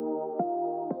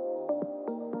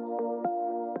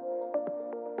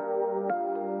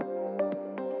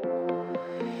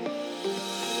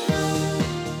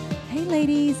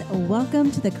ladies.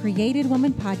 Welcome to the Created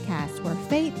Woman podcast, where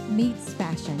faith meets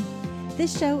fashion.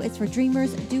 This show is for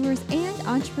dreamers, doers, and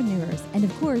entrepreneurs, and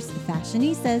of course,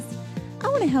 fashionistas. I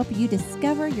want to help you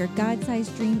discover your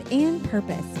God-sized dream and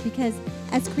purpose, because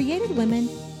as created women,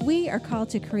 we are called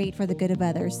to create for the good of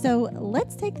others. So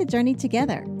let's take the journey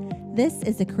together. This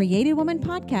is the Created Woman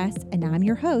podcast, and I'm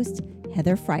your host,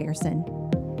 Heather Frierson.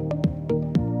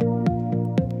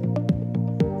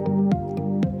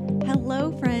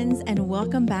 Hello, friends, and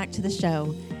welcome back to the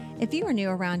show. If you are new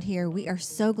around here, we are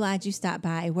so glad you stopped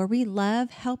by, where we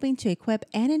love helping to equip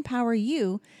and empower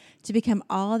you to become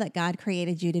all that God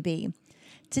created you to be.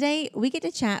 Today, we get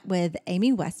to chat with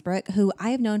Amy Westbrook, who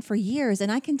I have known for years,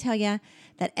 and I can tell you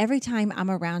that every time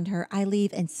I'm around her, I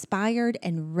leave inspired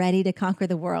and ready to conquer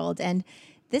the world, and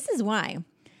this is why.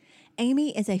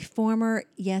 Amy is a former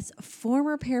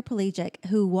paraplegic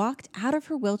who walked out of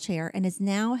her wheelchair and is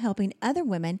now helping other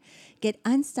women get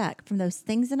unstuck from those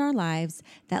things in our lives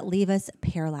that leave us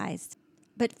paralyzed.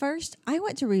 But first, I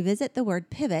want to revisit the word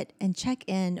pivot and check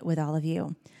in with all of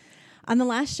you. On the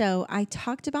last show, I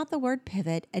talked about the word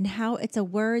pivot and how it's a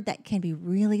word that can be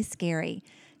really scary.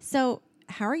 So,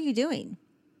 how are you doing?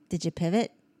 Did you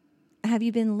pivot? Have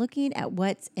you been looking at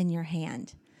what's in your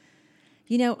hand?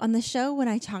 You know, on the show when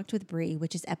I talked with Bree,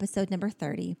 which is episode number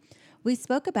 30, we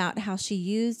spoke about how she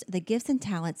used the gifts and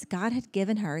talents God had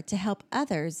given her to help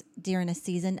others during a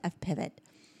season of pivot.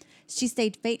 She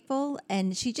stayed faithful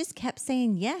and she just kept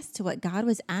saying yes to what God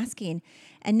was asking.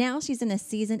 And now she's in a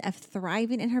season of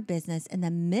thriving in her business in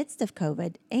the midst of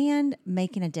COVID and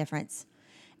making a difference.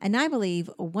 And I believe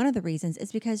one of the reasons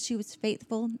is because she was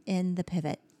faithful in the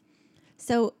pivot.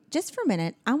 So just for a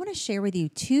minute, I want to share with you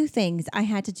two things I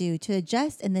had to do to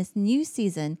adjust in this new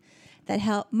season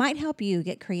that might help you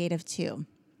get creative too.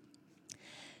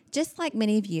 Just like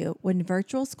many of you, when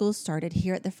virtual school started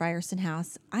here at the Frierson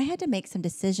House, I had to make some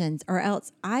decisions or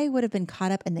else I would have been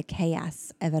caught up in the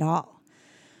chaos of it all.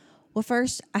 Well,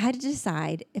 first, I had to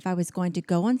decide if I was going to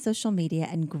go on social media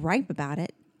and gripe about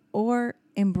it or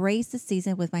embrace the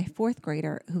season with my fourth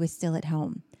grader who is still at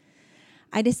home.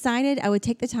 I decided I would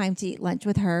take the time to eat lunch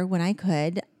with her when I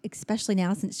could, especially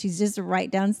now since she's just right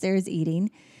downstairs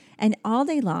eating. And all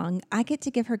day long, I get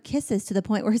to give her kisses to the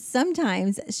point where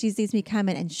sometimes she sees me come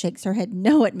in and shakes her head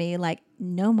no at me like,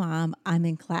 no, Mom, I'm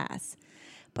in class.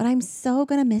 But I'm so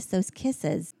going to miss those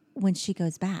kisses when she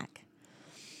goes back.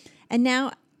 And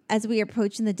now, as we are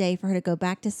approaching the day for her to go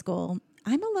back to school,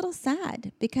 I'm a little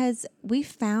sad because we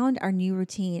found our new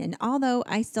routine. And although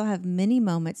I still have many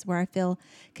moments where I feel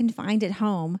confined at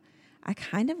home, I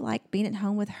kind of like being at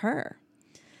home with her.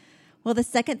 Well, the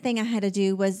second thing I had to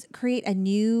do was create a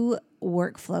new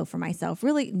workflow for myself,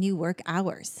 really new work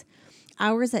hours.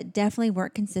 Hours that definitely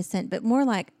weren't consistent, but more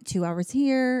like 2 hours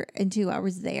here and 2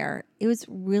 hours there. It was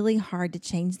really hard to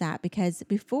change that because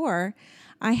before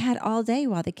I had all day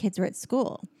while the kids were at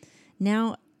school.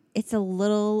 Now it's a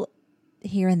little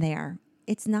here and there.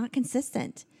 It's not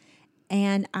consistent.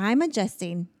 And I'm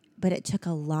adjusting, but it took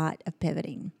a lot of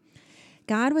pivoting.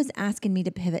 God was asking me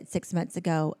to pivot 6 months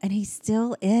ago, and he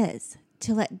still is,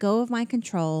 to let go of my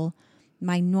control,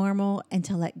 my normal, and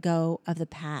to let go of the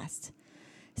past.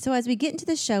 So as we get into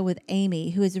the show with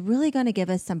Amy, who is really going to give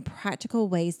us some practical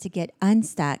ways to get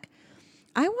unstuck,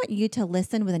 I want you to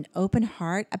listen with an open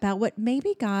heart about what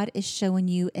maybe God is showing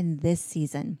you in this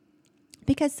season.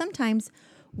 Because sometimes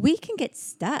we can get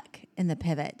stuck in the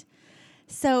pivot.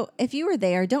 So if you were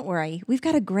there, don't worry. We've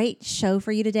got a great show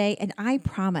for you today. And I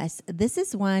promise this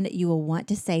is one you will want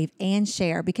to save and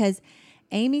share because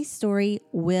Amy's story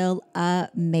will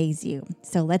amaze you.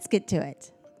 So let's get to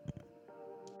it.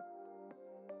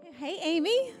 Hey,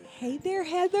 Amy. Hey there,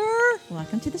 Heather.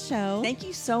 Welcome to the show. Thank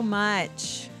you so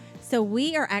much. So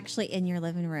we are actually in your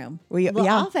living room.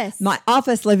 Office. My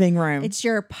office living room. It's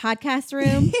your podcast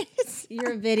room.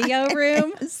 Your video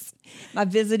room. My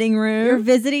visiting room. Your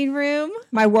visiting room.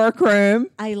 My work room.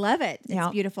 I love it.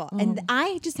 It's beautiful. Oh. And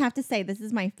I just have to say, this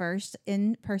is my first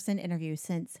in-person interview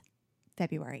since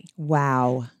February.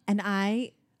 Wow. And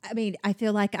I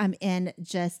feel like I'm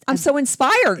so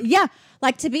inspired. Yeah.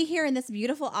 Like to be here in this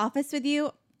beautiful office with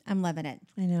you. I'm loving it.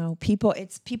 I know.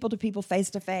 It's people to people,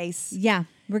 face to face. Yeah.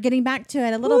 We're getting back to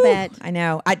it a little bit. I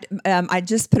know. I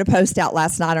just put a post out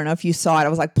last night. I don't know if you saw it. I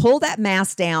was like, pull that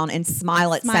mask down and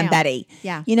smile at somebody.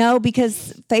 Yeah. You know,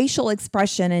 because facial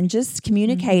expression and just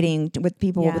communicating with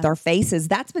people with our faces,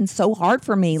 that's been so hard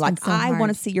for me. Like, so I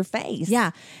want to see your face. Yeah.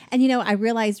 And, I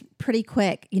realized pretty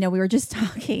quick, we were just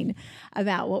talking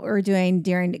about what we were doing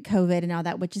during COVID and all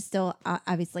that, which is still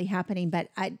obviously happening. But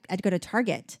I'd go to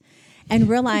Target. and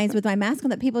realize with my mask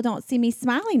on that people don't see me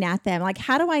smiling at them. Like,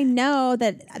 how do I know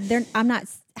that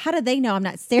how do they know I'm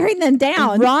not staring them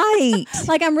down? Right.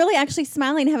 Like, I'm really actually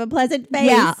smiling, have a pleasant face.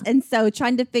 Yeah. And so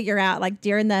trying to figure out, like,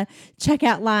 during the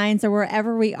checkout lines or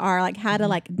wherever we are, like, how to,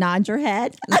 like, nod your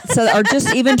head. So, or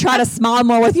just even try to smile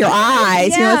more with your eyes.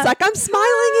 Yeah. You know, it's like, I'm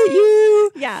smiling at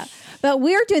you. Yeah. But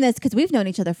we're doing this because we've known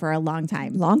each other for a long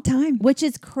time. Long time. Which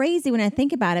is crazy when I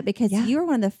think about it, because you were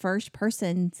one of the first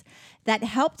persons that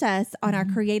helped us on our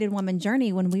Created Woman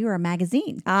journey when we were a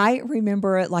magazine. I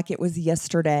remember it like it was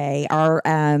yesterday. Our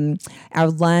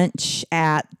lunch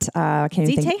at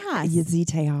Zitejas.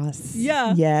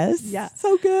 Yeah. Yes. Yeah.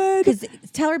 So good. Because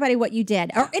tell everybody what you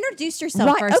did, or introduce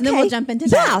yourself first, and then we'll jump into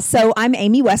that. Yeah. So I'm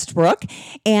Amy Westbrook,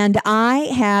 and I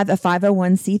have a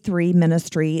 501c3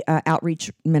 ministry,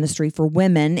 outreach ministry for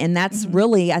women, and that's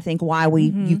really, I think, why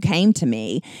you came to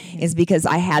me, is because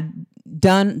I had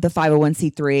done the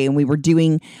 501c3 and we were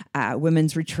doing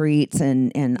women's retreats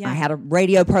and I had a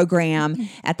radio program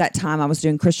at that time. I was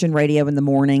doing Christian radio in the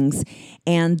mornings,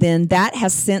 and then that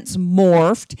has since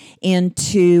morphed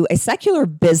into a secular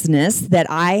business that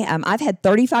I've had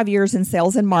 35 years in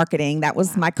sales and marketing. That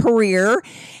was my career,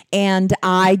 and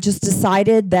I just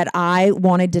decided that I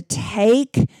wanted to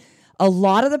take a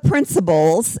lot of the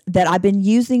principles that I've been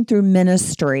using through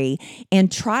ministry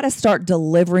and try to start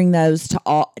delivering those to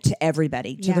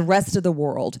everybody, to the rest of the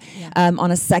world, on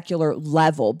a secular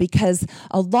level. Because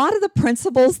a lot of the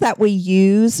principles that we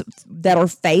use that are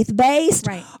faith-based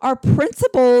are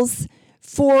principles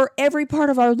for every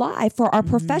part of our life, for our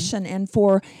profession, and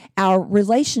for our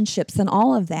relationships and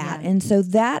all of that. And so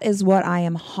that is what I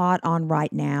am hot on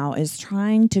right now, is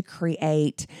trying to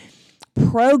create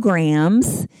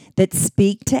programs that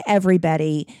speak to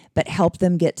everybody, but help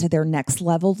them get to their next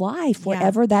level life,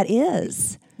 whatever that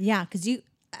is. Yeah, because you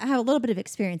have a little bit of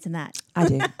experience in that. I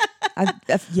do.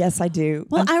 Yes, I do.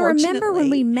 Well, I remember when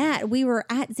we met, we were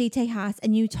at Zitejas,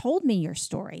 and you told me your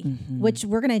story, which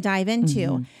we're going to dive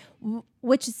into,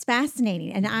 which is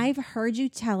fascinating. And I've heard you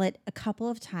tell it a couple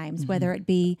of times, whether it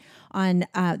be on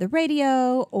the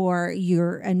radio or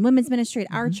you're in women's ministry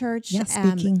at our church. Yeah,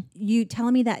 speaking. You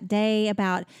telling me that day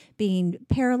about being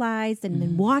paralyzed and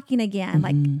then walking again.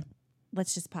 Like,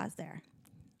 let's just pause there.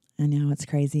 I know, it's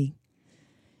crazy.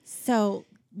 So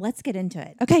let's get into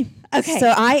it. Okay.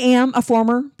 So I am a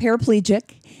former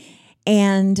paraplegic.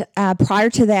 And prior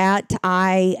to that,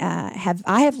 I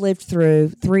have lived through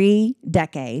 3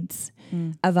 decades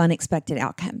of unexpected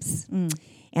outcomes.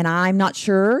 And I'm not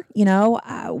sure,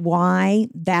 why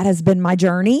that has been my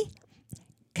journey,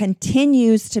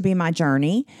 continues to be my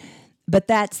journey, but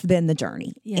that's been the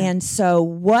journey. Yeah. And so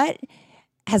what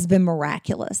has been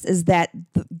miraculous is that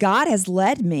God has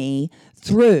led me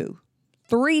through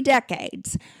 3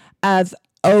 decades of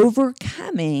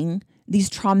overcoming these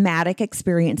traumatic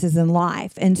experiences in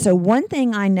life. And so one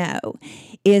thing I know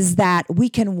is that we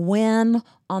can win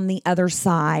on the other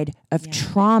side of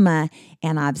trauma.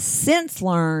 And I've since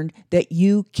learned that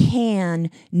you can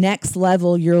next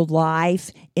level your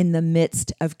life in the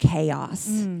midst of chaos.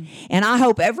 And I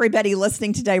hope everybody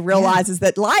listening today realizes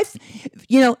that life,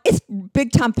 it's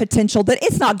big time potential, that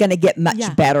it's not going to get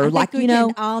much better. Like, we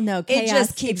can all know chaos it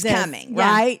just keeps exists. coming,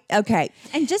 right? Okay.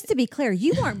 And just to be clear,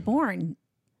 you weren't born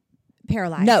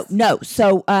paralyzed. No.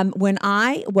 So when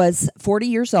I was 40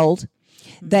 years old,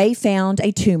 they found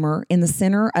a tumor in the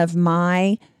center of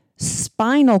my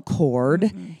spinal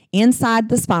cord, inside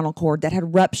the spinal cord, that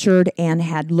had ruptured and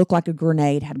had looked like a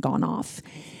grenade had gone off.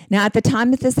 Now, at the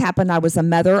time that this happened, I was a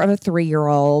mother of a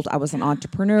 3-year-old. I was an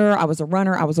entrepreneur. I was a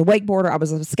runner. I was a wakeboarder. I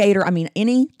was a skater. I mean,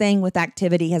 anything with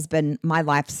activity has been my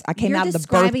life. I came out of the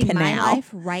birth canal. My life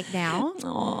right now.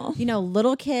 Aww.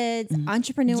 Little kids,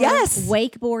 entrepreneurs,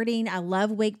 wakeboarding. I love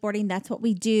wakeboarding. That's what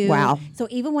we do. Wow. So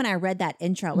even when I read that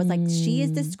intro, it was like, she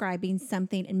is describing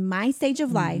something in my stage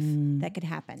of life that could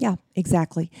happen. Yeah,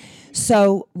 exactly.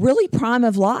 So really prime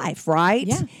of life, right?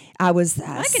 Yeah. I was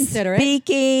I consider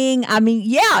speaking. I mean,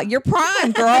 you're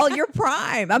prime, girl. You're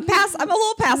prime. I'm a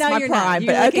little past my prime, not.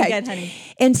 You're but okay. Good, honey.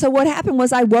 And so what happened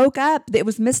was I woke up. It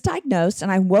was misdiagnosed,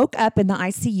 and I woke up in the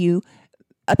ICU,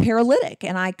 a paralytic,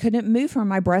 and I couldn't move from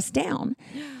my breast down.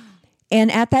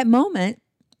 And at that moment,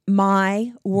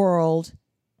 my world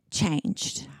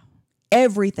changed.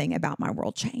 Everything about my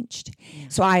world changed. Yeah.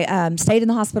 So I stayed in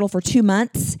the hospital for 2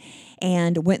 months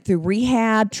and went through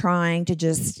rehab, trying to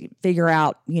just figure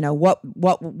out, what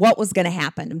was going to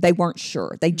happen. They weren't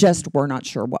sure. They just were not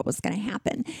sure what was going to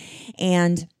happen.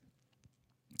 And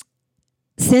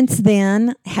since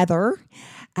then, Heather,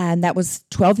 and that was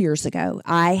 12 years ago,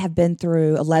 I have been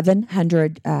through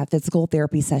 1,100 physical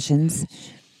therapy sessions.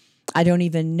 I don't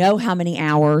even know how many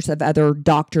hours of other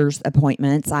doctor's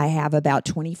appointments. I have about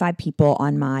 25 people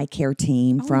on my care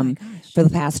team for the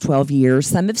past 12 years.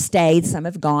 Some have stayed, some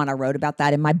have gone. I wrote about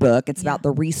that in my book. It's about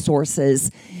the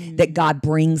resources that God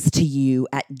brings to you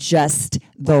at just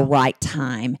the right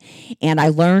time. And I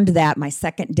learned that my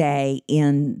second day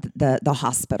in the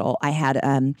hospital. I had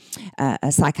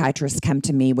a psychiatrist come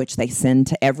to me, which they send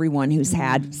to everyone who's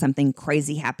had something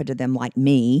crazy happen to them like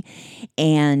me.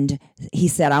 And he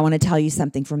said, I want to tell you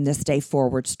something from this day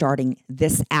forward, starting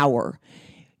this hour.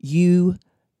 You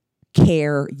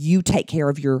take care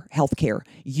of your health care.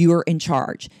 You're in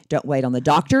charge. Don't wait on the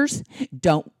doctors.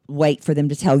 Don't wait for them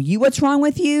to tell you what's wrong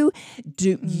with you.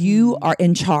 You are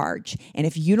in charge. And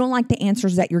if you don't like the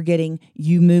answers that you're getting,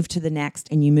 you move to the next,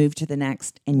 and you move to the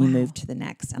next, and you move to the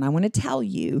next. And I want to tell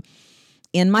you,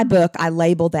 in my book, I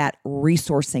label that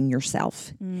resourcing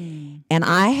yourself. And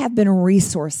I have been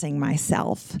resourcing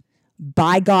myself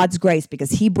by God's grace, because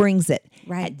he brings it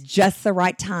at just the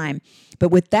right time. But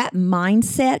with that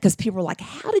mindset, because people are like,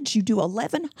 how did you do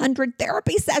 1,100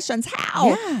 therapy sessions? How?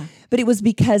 Yeah. But it was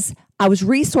because I was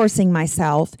resourcing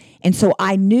myself. And so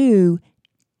I knew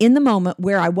in the moment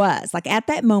where I was, like at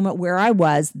that moment where I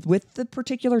was with the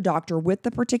particular doctor, with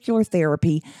the particular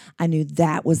therapy, I knew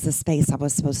that was the space I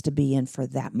was supposed to be in for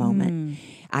that moment.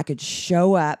 I could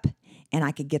show up and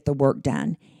I could get the work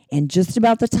done. And just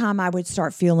about the time I would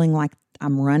start feeling like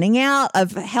I'm running out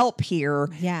of help here,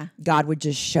 God would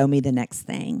just show me the next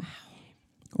thing.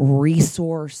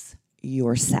 Resource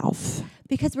yourself.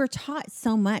 Because we're taught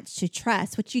so much to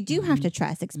trust, which you do have to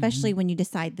trust, especially when you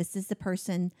decide this is the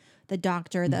person, the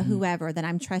doctor, the whoever that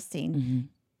I'm trusting.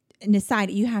 And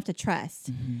decide you have to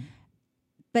trust.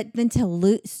 But then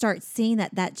to start seeing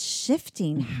that's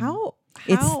shifting, how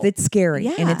it's scary,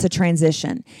 and Yeah. it's a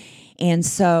transition. And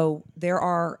so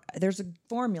there's a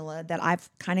formula that I've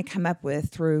kind of come up with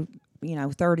through,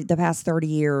 the past 30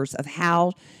 years of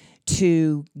how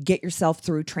to get yourself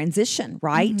through transition,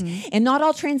 right? And not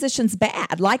all transition's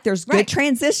bad. Like there's good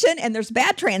transition and there's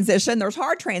bad transition. There's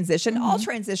hard transition. All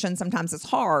transition sometimes is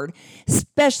hard,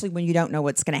 especially when you don't know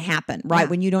what's going to happen, right?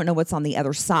 When you don't know what's on the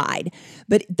other side.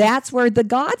 But that's where the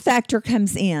God factor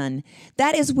comes in.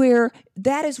 That is where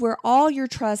all your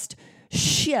trust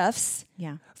shifts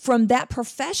from that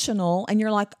professional, and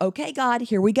you're like, okay, God,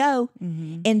 here we go.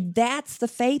 And that's the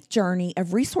faith journey of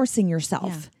resourcing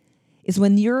yourself, is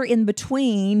when you're in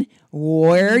between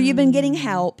where you've been getting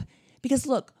help. Because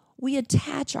look, we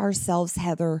attach ourselves,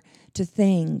 Heather, to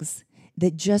things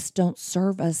that just don't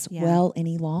serve us well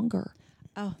any longer.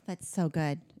 Oh, that's so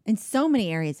good. In so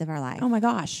many areas of our life. Oh my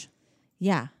gosh.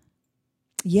 Yeah.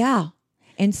 Yeah.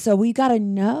 And so we got to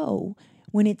know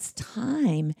when it's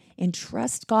time and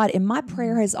trust God. And my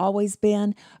prayer has always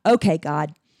been, okay,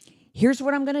 God, here's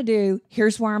what I'm going to do.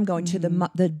 Here's where I'm going to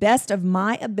the best of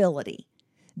my ability.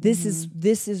 This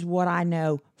is what I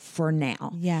know for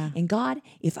now. Yeah. And God,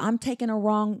 if I'm taking a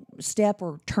wrong step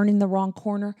or turning the wrong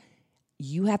corner,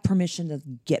 you have permission to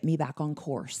get me back on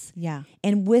course. Yeah.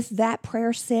 And with that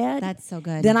prayer said, That's so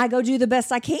good. then I go do the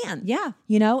best I can. Yeah.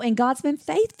 And God's been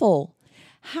faithful.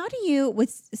 How do you,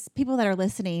 with people that are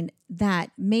listening, how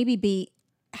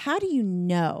do you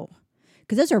know?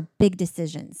 Because those are big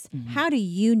decisions. How do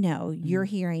you know you're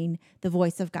hearing the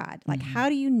voice of God? Like, how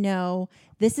do you know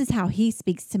this is how he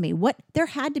speaks to me? There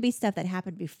had to be stuff that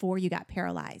happened before you got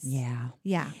paralyzed. Yeah.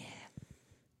 Yeah.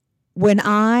 When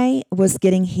I was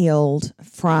getting healed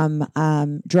from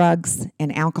drugs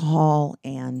and alcohol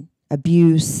and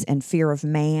abuse and fear of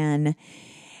man,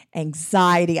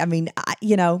 anxiety. I mean,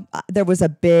 there was a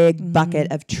big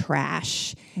bucket of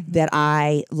trash that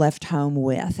I left home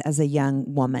with as a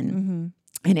young woman.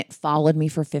 And it followed me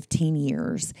for 15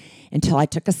 years until I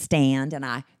took a stand and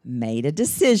I made a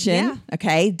decision.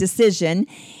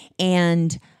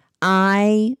 And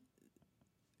I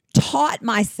taught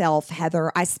myself,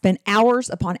 Heather, I spent hours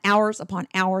upon hours upon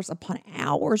hours upon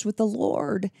hours with the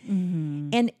Lord.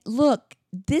 And look,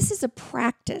 this is a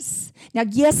practice. Now,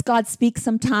 yes, God speaks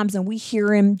sometimes and we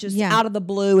hear him just out of the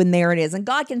blue and there it is. And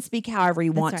God can speak however he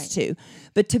wants to.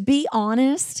 But to be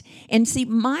honest, and see,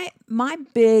 one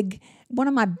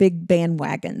of my big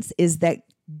bandwagons is that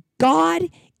God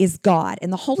is God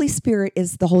and the Holy Spirit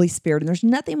is the Holy Spirit. And there's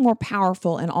nothing more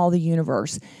powerful in all the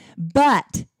universe.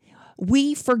 But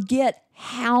we forget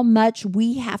how much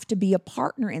we have to be a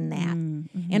partner in that.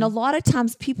 And a lot of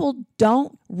times people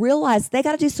don't realize they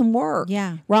got to do some work.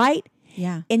 Yeah. Right?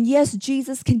 Yeah. And yes,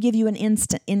 Jesus can give you an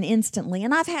instantly.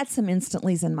 And I've had some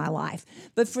instantlies in my life.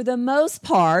 But for the most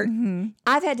part,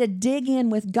 I've had to dig in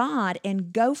with God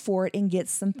and go for it and get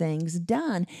some things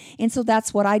done. And so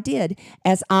that's what I did.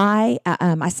 As I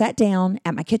sat down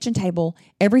at my kitchen table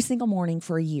every single morning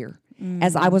for a year.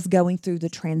 As I was going through the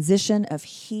transition of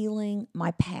healing my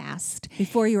past.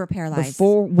 Before you were paralyzed.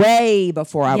 Way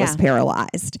before I was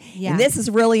paralyzed. Yeah. And this is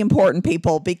really important,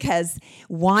 people, because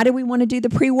why do we want to do the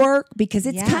pre-work? Because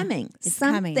it's coming.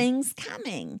 Something's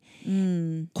coming.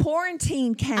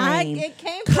 Quarantine came. It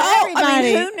came for everybody. I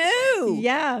mean, who knew?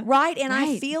 Yeah. Right? And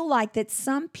I feel like that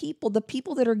some people, the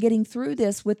people that are getting through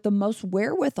this with the most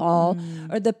wherewithal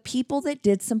are the people that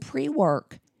did some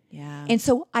pre-work. Yeah. And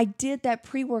so I did that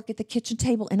pre-work at the kitchen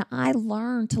table, and I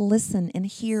learned to listen and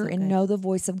hear and know the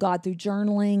voice of God through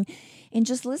journaling and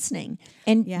just listening.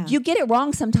 And you get it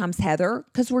wrong sometimes, Heather,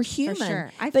 because we're human. For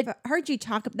sure. I've heard you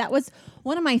talk. That was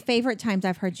one of my favorite times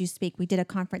I've heard you speak. We did a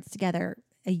conference together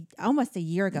almost a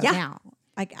year ago now.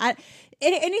 Like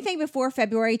anything before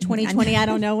February 2020, I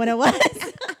don't know what it was.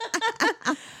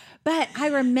 But I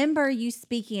remember you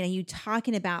speaking and you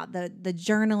talking about the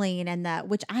journaling and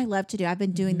which I love to do. I've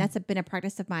been doing, that's been a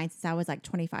practice of mine since I was like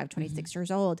 25, 26 years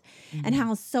old, and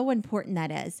how so important that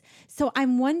is. So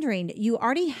I'm wondering, you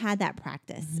already had that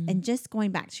practice, and just going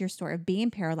back to your story of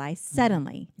being paralyzed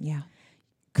suddenly. Yeah.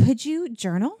 Could you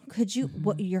journal? Could you,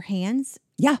 your hands?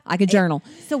 Yeah, I could journal.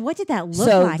 So what did that look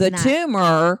like? So the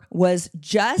tumor was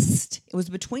it was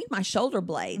between my shoulder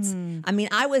blades. I mean,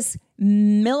 I was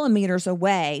millimeters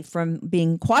away from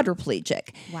being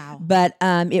quadriplegic. Wow. But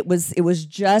it was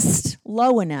just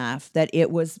low enough that it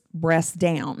was breast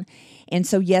down. And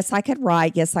so, yes, I could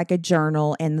write. Yes, I could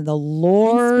journal. And the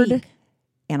Lord,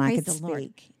 and I could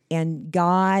speak. And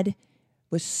God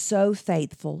was so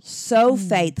faithful,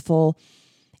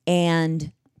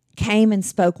 and came and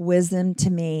spoke wisdom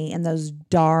to me in those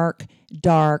dark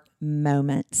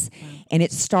moments. Wow. And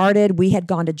it started, we had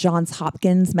gone to Johns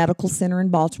Hopkins Medical Center in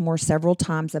Baltimore several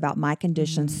times about my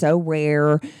condition, so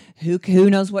rare. Who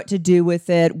knows what to do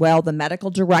with it? Well, the medical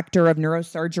director of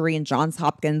neurosurgery in Johns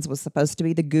Hopkins was supposed to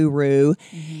be the guru.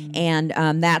 And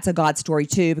that's a God story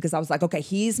too, because I was like, okay,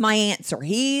 he's my answer.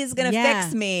 He's going to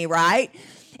fix me, right?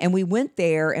 And we went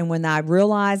there, and when I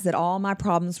realized that all my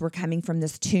problems were coming from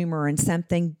this tumor and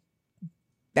something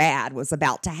bad was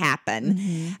about to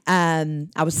happen,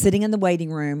 I was sitting in the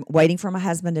waiting room waiting for my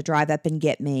husband to drive up and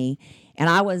get me, and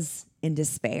I was in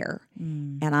despair.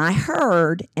 And I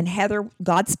heard, and Heather,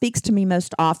 God speaks to me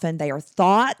most often. They are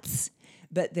thoughts,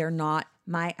 but they're not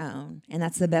my own. And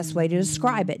that's the best way to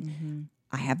describe it.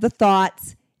 I have the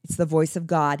thoughts. It's the voice of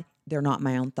God. They're not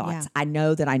my own thoughts. I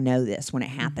know that I know this when it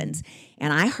happens.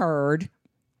 And I heard,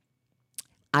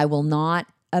 I will not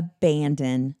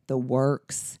abandon the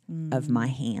works of my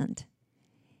hand.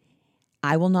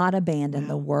 I will not abandon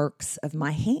the works of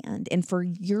my hand. And for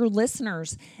your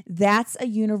listeners, that's a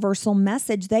universal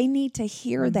message. They need to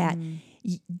hear that.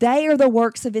 They are the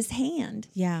works of his hand.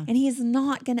 Yeah. And he is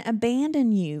not going to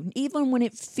abandon you. Even when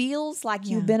it feels like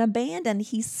you've been abandoned,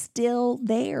 he's still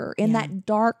there in that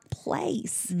dark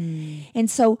place. And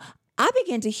so I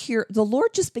began to hear, the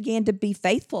Lord just began to be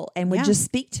faithful and would just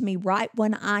speak to me right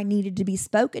when I needed to be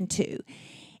spoken to.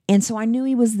 And so I knew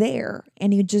he was there,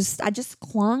 and I just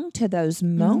clung to those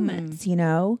moments, you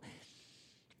know,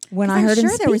 when I heard him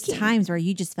speaking. There was times where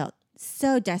you just felt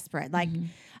so desperate. Like,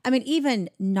 I mean, even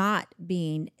not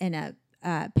being in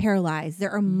a paralyzed,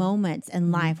 there are moments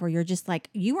in life where you're just like,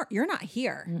 you're not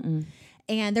here.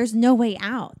 And there's no way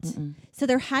out. So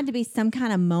there had to be some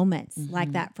kind of moments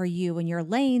like that for you when you're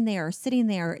laying there or sitting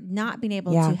there, not being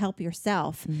able to help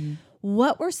yourself.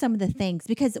 What were some of the things?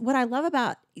 Because what I love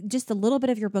about just a little bit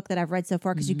of your book that I've read so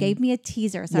far, because you gave me a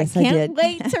teaser, so I can't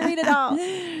wait to read it all,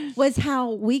 was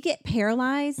how we get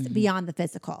paralyzed beyond the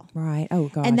physical. Right. Oh,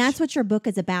 gosh. And that's what your book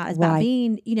is about, about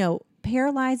being,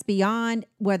 paralyzed beyond,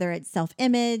 whether it's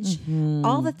self-image,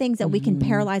 all the things that we can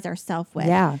paralyze ourselves with.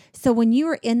 Yeah. So when you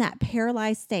were in that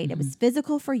paralyzed state, it was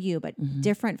physical for you, but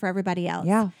different for everybody else.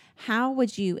 Yeah. How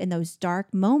would you, in those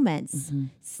dark moments,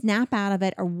 snap out of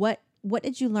it? Or what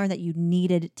did you learn that you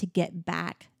needed to get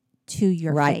back to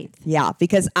your faith? Yeah,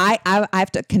 because I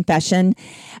have to confession.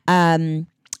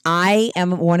 I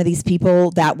am one of these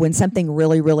people that when something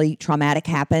really, really traumatic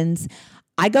happens,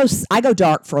 I go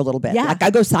dark for a little bit. Like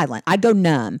I go silent. I go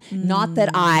numb. Not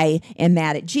that I am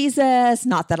mad at Jesus.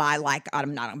 Not that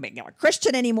I'm not a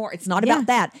Christian anymore. It's not about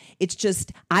that. It's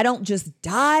just, I don't just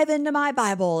dive into my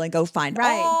Bible and go find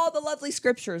all the lovely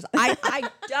scriptures. I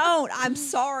don't. I'm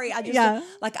sorry. I just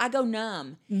I go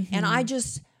numb, and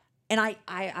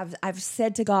I've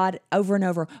said to God over and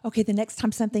over, okay, the next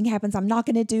time something happens, I'm not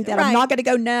going to do that. Right. I'm not going to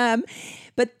go numb,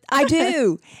 but I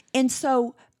do. And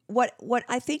so what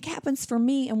I think happens for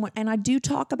me, and I do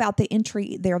talk about the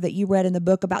entry there that you read in the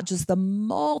book about just the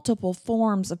multiple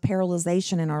forms of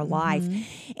paralyzation in our life,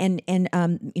 and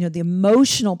the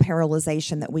emotional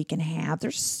paralyzation that we can have.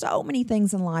 There's so many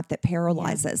things in life that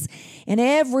paralyze us, and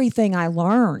everything I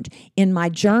learned in my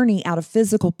journey out of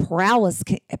physical paralysis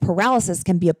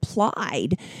can be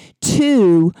applied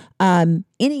to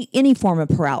any form of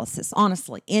paralysis.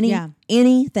 Honestly, anything.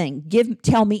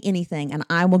 Tell me anything, and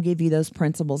I will give you those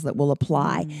principles that will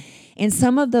apply. And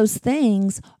some of those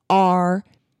things are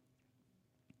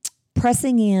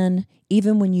pressing in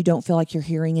even when you don't feel like you're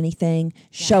hearing anything.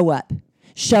 Show up.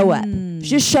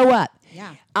 Just show up.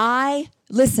 Yeah. I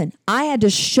had to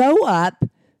show up.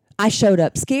 I showed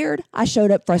up scared. I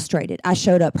showed up frustrated. I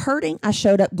showed up hurting. I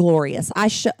showed up glorious. I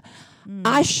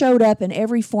showed up in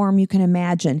every form you can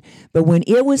imagine. But when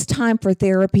it was time for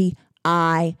therapy,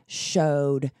 I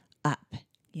showed up.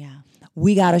 Yeah.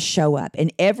 We got to show up.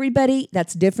 And everybody,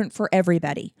 that's different for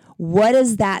everybody. What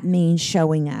does that mean,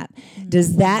 showing up?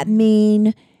 Does that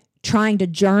mean trying to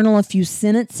journal a few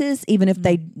sentences, even if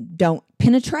they don't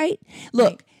penetrate?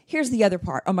 Look, here's the other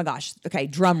part. Oh my gosh. Okay,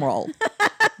 drum roll.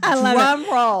 I love Drum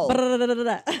roll.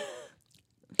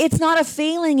 It's not a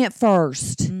feeling at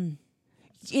first.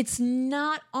 It's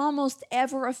not almost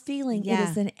ever a feeling. Yeah.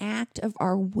 It is an act of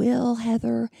our will,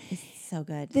 Heather. It's so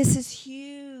good. This is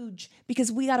huge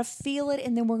because we got to feel it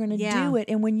and then we're going to do it.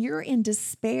 And when you're in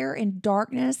despair and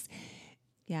darkness,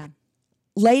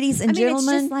 ladies and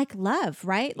gentlemen, it's just like love,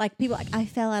 right? Like people like, I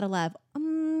fell out of love.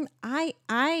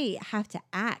 I have to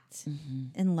act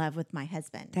in love with my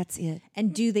husband. That's it.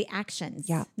 And do the actions.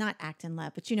 Yeah. Not act in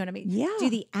love, but you know what I mean? Yeah. Do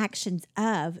the actions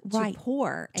of to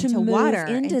pour and To to move water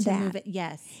into and to that. move it.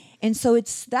 Yes. And so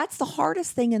that's the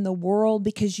hardest thing in the world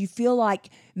because you feel like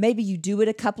maybe you do it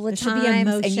a couple of There should be times and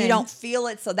emotion. you don't feel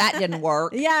it, so that didn't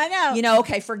work. Yeah, I know.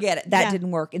 Okay, forget it. That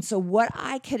didn't work. And so what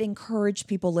I could encourage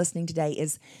people listening today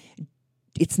is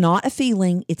it's not a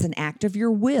feeling, it's an act of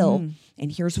your will.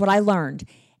 And here's what I learned.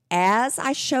 As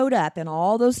I showed up in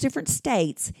all those different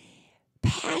states,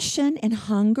 passion and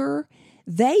hunger,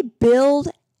 they build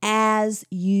as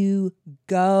you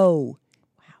go.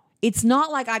 It's not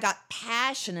like I got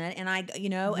passionate and I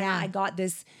got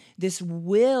this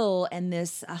will and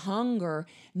this hunger.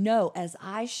 No, as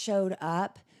I showed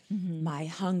up, my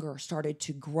hunger started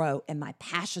to grow and my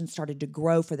passion started to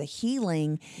grow for the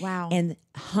healing. Wow. And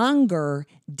hunger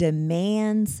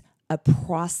demands a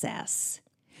process.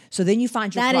 So then you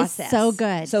find your process. That is so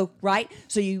good. So, right?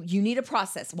 So you need a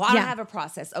process. Well, I don't have a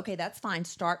process. Okay, that's fine.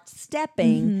 Start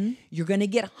stepping. You're going to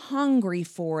get hungry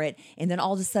for it. And then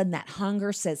all of a sudden that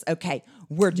hunger says, okay,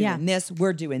 we're doing this,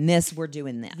 we're doing this, we're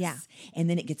doing this. Yeah. And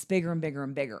then it gets bigger and bigger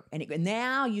and bigger. And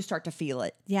now you start to feel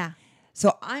it. Yeah.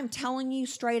 So I'm telling you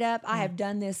straight up, I have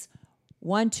done this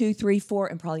 1, 2, 3, 4,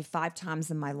 and probably 5 times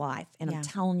in my life. And I'm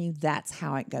telling you, that's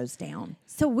how it goes down.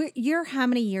 So you're how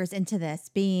many years into this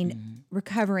being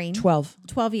recovering? 12.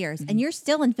 12 years. And you're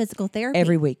still in physical therapy?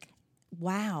 Every week.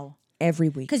 Wow. Every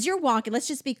week. Because you're walking. Let's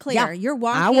just be clear. Yeah. You're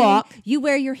walking. I walk. You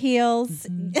wear your heels.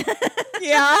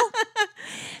 Yeah.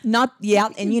 And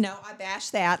I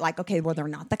bash that like, okay, well, they're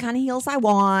not the kind of heels I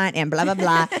want and blah, blah,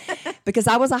 blah. Because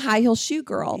I was a high heel shoe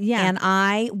girl. Yeah. And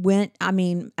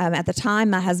at the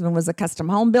time, my husband was a custom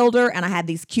home builder and I had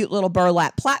these cute little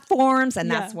burlap platforms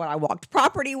and that's what I walked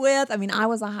property with. I mean, I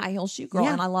was a high heel shoe girl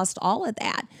and I lost all of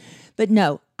that. But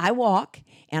no, I walk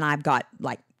and I've got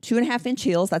like 2.5-inch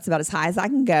heels. That's about as high as I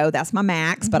can go. That's my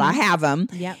max, but I have them.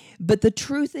 Yep. But the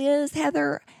truth is,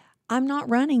 Heather, I'm not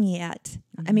running yet.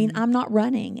 I mean, I'm not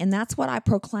running. And that's what I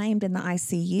proclaimed in the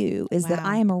ICU is that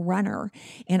I am a runner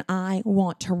and I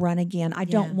want to run again. I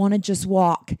don't want to just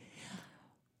walk.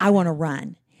 I want to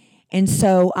run. And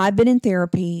so I've been in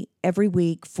therapy every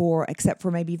week except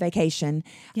for maybe vacation,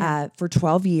 for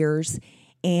 12 years.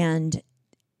 And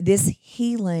this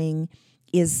healing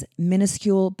is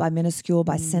minuscule by minuscule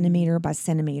by centimeter by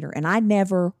centimeter. And I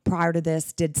never, prior to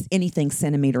this, did anything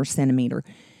centimeter.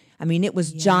 I mean, it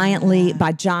was giant leap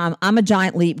by giant. I'm a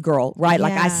giant leap girl, right?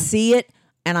 Like I see it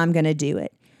and I'm going to do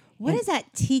it. What does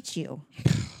that teach you?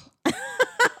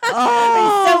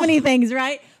 So many things,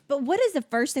 right? But what is the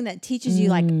first thing that teaches you,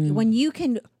 like when you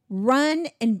can run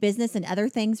in business and other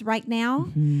things right now,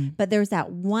 but there's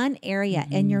that one area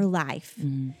in your life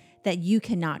that you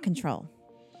cannot control?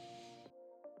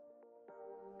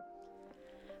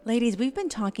 Ladies, we've been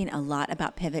talking a lot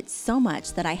about pivots so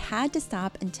much that I had to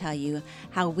stop and tell you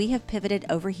how we have pivoted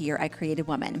over here at Creative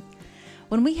Woman.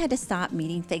 When we had to stop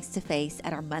meeting face-to-face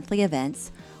at our monthly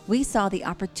events, we saw the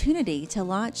opportunity to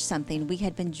launch something we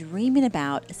had been dreaming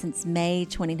about since May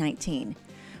 2019.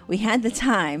 We had the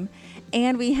time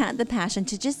and we had the passion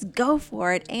to just go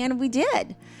for it, and we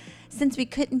did. Since we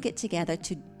couldn't get together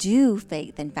to do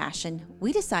Faith and Fashion,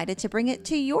 we decided to bring it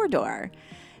to your door.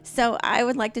 So I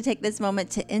would like to take this moment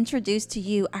to introduce to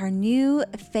you our new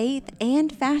Faith and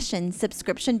Fashion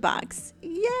subscription box.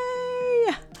 Yay!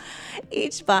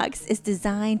 Each box is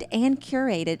designed and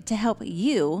curated to help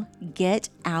you get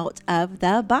out of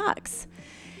the box.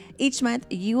 Each month,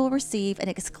 you will receive an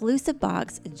exclusive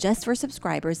box just for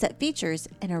subscribers that features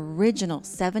an original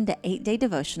 7 to 8 day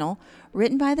devotional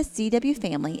written by the CW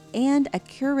family and a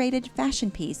curated fashion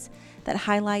piece that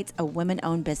highlights a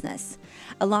women-owned business,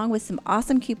 along with some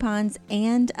awesome coupons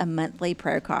and a monthly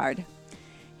prayer card.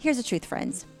 Here's the truth,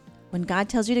 friends. When God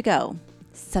tells you to go,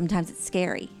 sometimes it's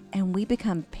scary and we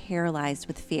become paralyzed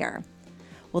with fear.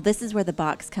 Well, this is where the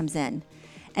box comes in,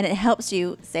 and it helps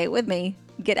you, say it with me,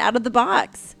 get out of the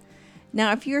box.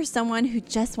 Now, if you're someone who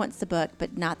just wants the book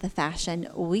but not the fashion,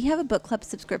 we have a book club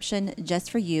subscription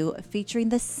just for you featuring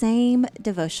the same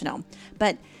devotional.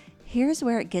 But here's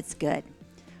where it gets good.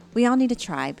 We all need a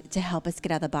tribe to help us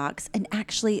get out of the box and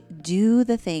actually do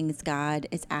the things God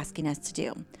is asking us to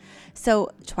do.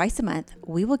 So twice a month,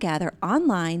 we will gather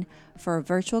online for a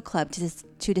virtual club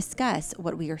to discuss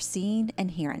what we are seeing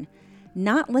and hearing.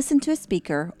 Not listen to a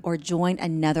speaker or join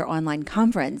another online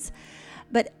conference,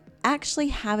 but actually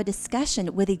have a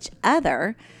discussion with each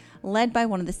other led by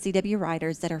one of the CW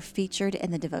writers that are featured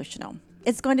in the devotional.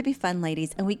 It's going to be fun,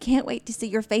 ladies, and we can't wait to see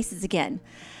your faces again.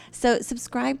 So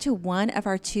subscribe to one of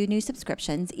our 2 new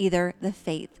subscriptions, either the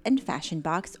Faith and Fashion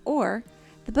box or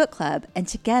the book club, and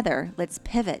together let's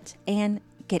pivot and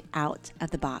get out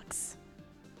of the box.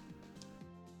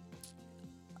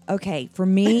 Okay, for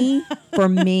me,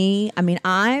 I mean,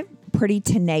 I'm pretty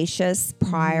tenacious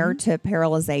prior to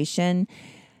paralyzation.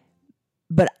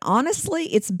 But honestly,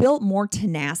 it's built more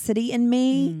tenacity in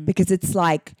me because it's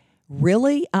like,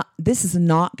 really, this is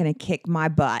not going to kick my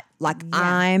butt. Like,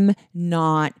 I'm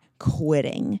not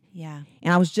quitting. Yeah.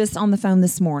 And I was just on the phone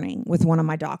this morning with one of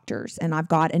my doctors, and I've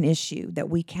got an issue that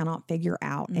we cannot figure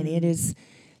out. And it is,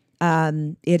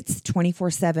 it's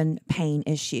 24/7 pain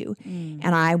issue.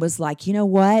 And I was like, you know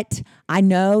what? I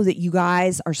know that you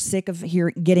guys are sick of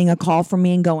getting a call from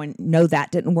me and going, no,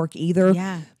 that didn't work either.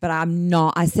 Yeah. But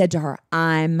I said to her,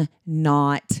 I'm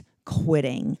not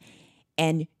quitting.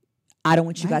 And I don't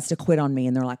want you guys to quit on me.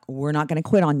 And they're like, we're not going to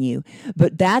quit on you.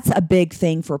 But that's a big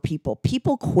thing for people.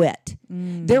 People quit.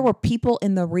 There were people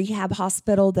in the rehab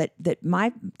hospital that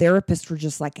my therapists were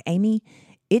just like, Amy,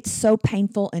 it's so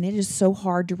painful and it is so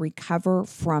hard to recover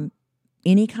from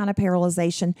any kind of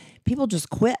paralyzation. People just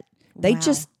quit. They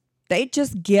just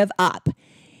give up.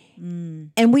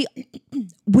 And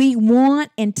we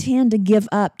want and tend to give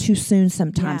up too soon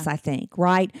sometimes, I think,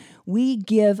 right? We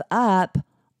give up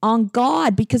on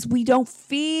God because we don't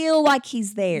feel like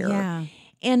He's there. Yeah.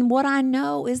 And what I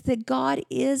know is that God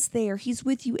is there. He's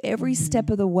with you every step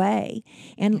of the way.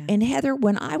 And Heather,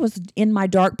 when I was in my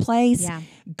dark place,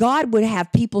 God would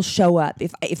have people show up.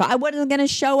 If I wasn't going to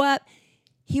show up,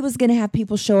 He was going to have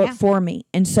people show up for me.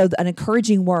 And so an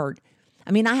encouraging word.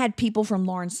 I mean, I had people from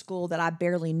Lauren's school that I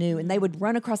barely knew, and they would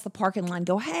run across the parking lot and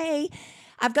go, hey,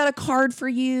 I've got a card for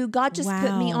you. God just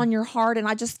put me on your heart, and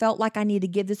I just felt like I needed to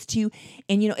give this to you.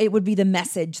 And, it would be the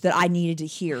message that I needed to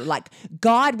hear. Like,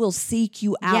 God will seek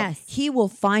you out. Yes. He will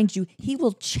find you. He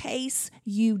will chase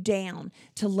you down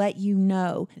to let you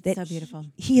know that so beautiful.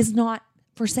 He has not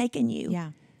forsaken you.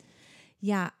 Yeah.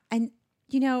 Yeah. And,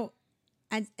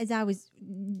 as I was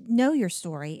know your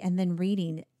story and then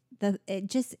reading,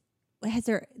 has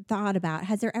there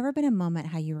ever been a moment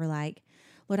how you were like,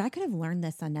 Lord, I could have learned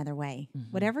this another way.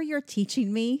 Whatever you're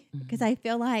teaching me, because I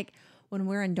feel like when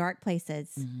we're in dark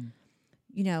places,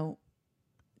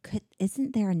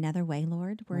 isn't there another way,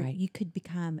 Lord, where you could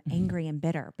become angry and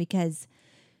bitter? Because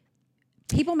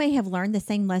people may have learned the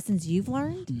same lessons you've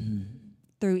learned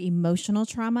through emotional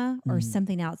trauma or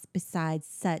something else besides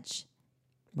such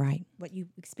what you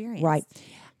experienced. Right.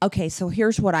 Okay, so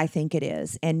here's what I think it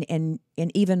is. And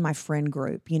even my friend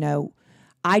group,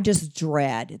 I just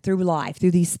dread through life,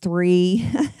 through these 3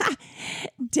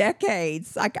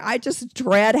 decades. Like, I just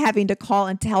dread having to call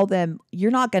and tell them,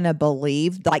 you're not going to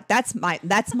believe. Like, that's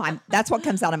what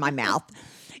comes out of my mouth.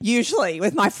 Usually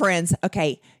with my friends,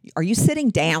 okay, are you sitting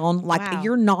down? Like,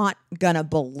 you're not going to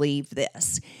believe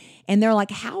this. And they're like,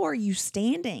 how are you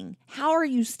standing? How are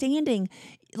you standing?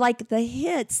 Like, the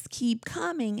hits keep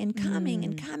coming and coming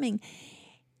and coming.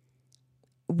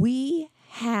 We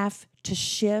have to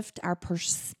shift our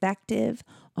perspective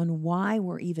on why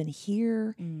we're even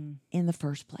here in the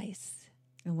first place.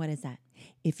 And what is that?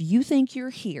 If you think you're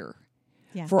here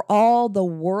for all the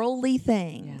worldly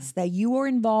things that you are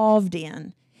involved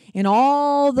in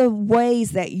all the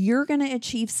ways that you're going to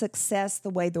achieve success the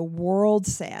way the world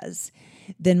says,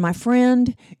 then my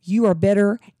friend, you are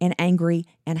bitter and angry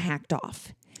and hacked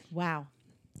off. Wow.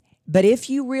 But if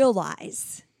you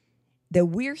realize that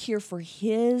we're here for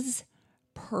His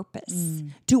purpose,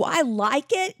 do I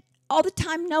like it all the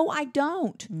time? No, I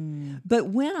don't. But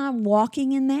when I'm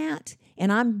walking in that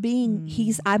and I'm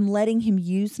letting Him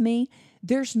use me,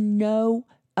 there's no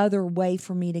other way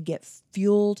for me to get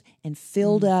fueled and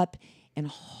filled up and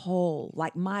whole.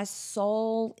 Like my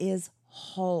soul is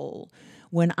whole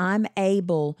when I'm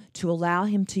able to allow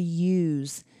Him to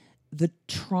use the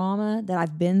trauma that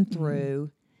I've been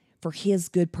through for His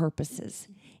good purposes.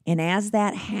 And as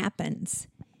that happens,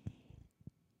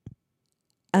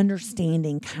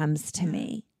 understanding comes to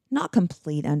me. Not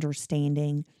complete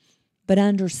understanding, but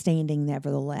understanding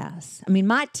nevertheless. I mean,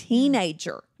 my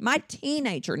teenager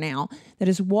now that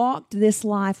has walked this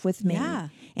life with me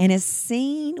and has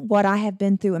seen what I have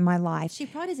been through in my life. She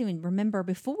probably doesn't even remember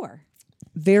before.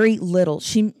 Very little.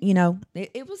 She,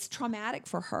 it was traumatic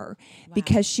for her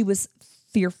because she was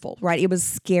fearful, right? It was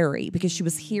scary because she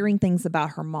was hearing things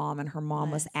about her mom and her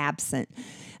mom was absent.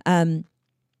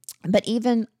 But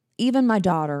even my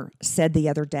daughter said the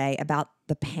other day about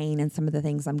the pain and some of the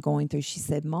things I'm going through. She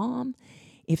said, Mom,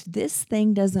 if this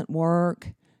thing doesn't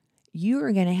work, you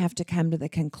are going to have to come to the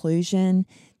conclusion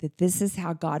that this is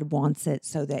how God wants it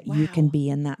so that you can be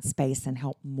in that space and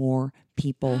help more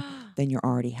people than you're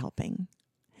already helping.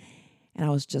 And I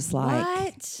was just like,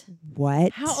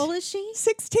 what? How old is she?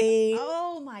 16.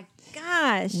 Oh my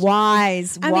gosh.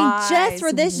 Wise. I mean, just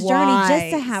for this journey,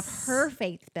 just to have her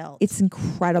faith built. It's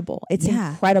incredible. It's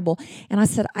incredible. And I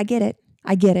said, I get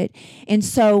it. And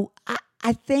so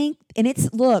I think, and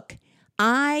it's, look,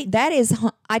 I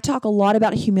talk a lot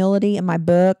about humility in my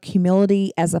book,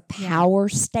 humility as a power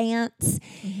stance.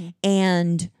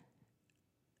 And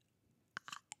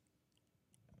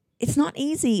it's not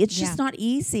easy. It's just not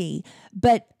easy.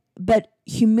 But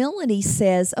humility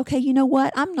says, okay, you know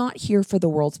what? I'm not here for the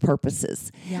world's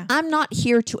purposes. I'm not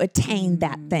here to attain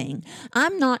that thing.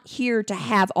 I'm not here to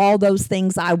have all those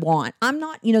things I want. I'm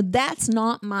not, that's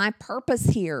not my purpose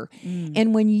here.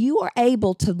 And when you are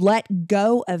able to let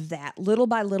go of that little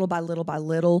by little by little by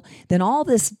little, then all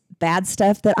this bad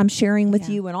stuff that I'm sharing with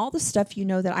you and all the stuff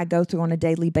that I go through on a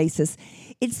daily basis,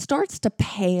 it starts to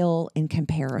pale in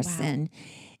comparison.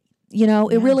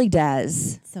 It really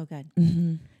does. So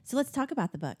good. So let's talk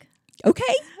about the book.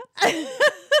 Okay.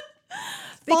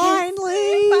 Finally.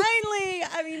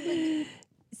 I mean,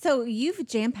 so you've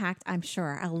jam-packed, I'm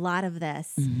sure, a lot of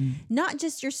this. Not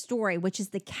just your story, which is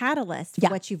the catalyst for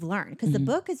what you've learned. Because the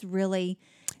book is really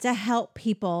to help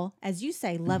people, as you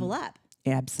say, level up.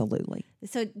 Absolutely.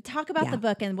 So talk about the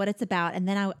book and what it's about. And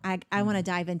then I want to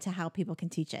dive into how people can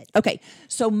teach it. Okay.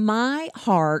 So my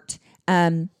heart...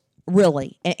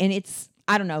 really. And it's,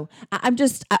 I don't know. I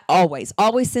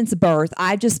always since birth,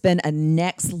 I've just been a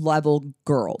next level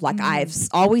girl. Like I've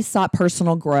always sought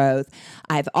personal growth.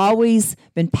 I've always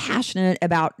been passionate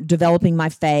about developing my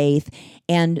faith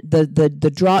and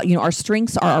the draw, our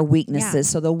strengths are our weaknesses.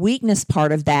 So the weakness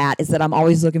part of that is that I'm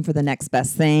always looking for the next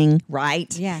best thing.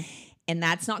 Right. Yeah. And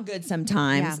that's not good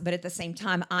sometimes, but at the same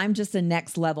time, I'm just a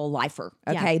next level lifer.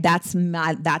 Okay. That's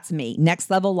me. Next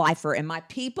level lifer. And my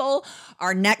people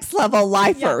are next level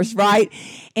lifers. Right.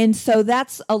 And so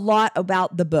that's a lot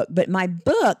about the book, but my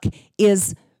book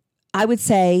is, I would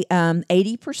say,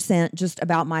 80% just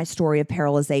about my story of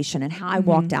paralyzation and how I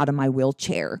walked out of my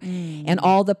wheelchair and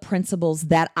all the principles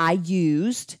that I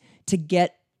used to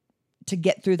get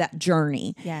through that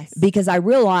journey. Yes. Because I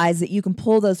realize that you can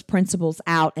pull those principles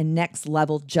out and next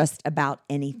level just about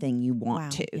anything you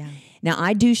want to. Yeah. Now,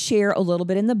 I do share a little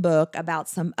bit in the book about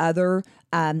some other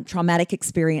traumatic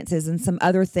experiences and some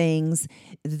other things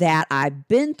that I've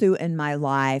been through in my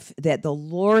life that the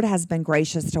Lord has been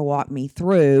gracious to walk me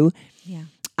through. Yeah.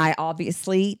 I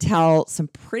obviously tell some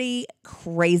pretty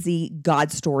crazy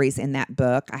God stories in that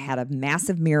book. I had a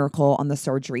massive miracle on the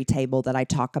surgery table that I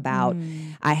talk about.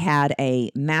 I had a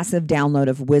massive download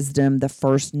of wisdom the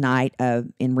first night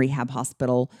in rehab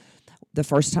hospital. The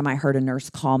first time I heard a nurse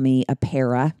call me a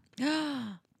para.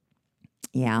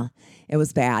 Yeah, it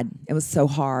was bad. It was so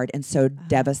hard and so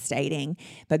devastating.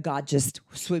 But God just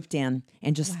swooped in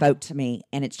and just spoke to me,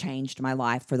 and it's changed my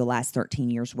life for the last 13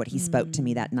 years, what He spoke to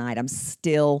me that night. I'm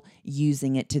still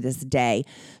using it to this day.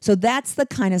 So that's the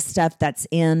kind of stuff that's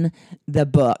in the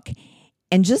book.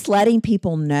 and just letting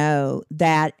people know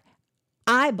that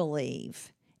I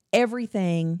believe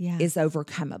everything is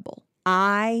overcomable.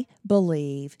 I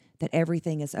believe that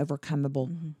everything is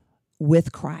overcomable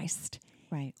with Christ,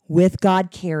 right? With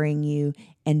God carrying you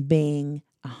and being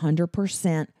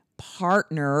 100%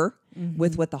 partner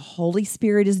with what the Holy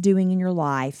Spirit is doing in your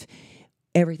life.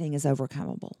 Everything is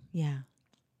overcomable. Yeah.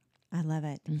 I love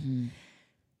it.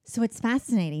 So what's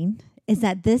fascinating is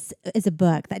that this is a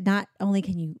book that not only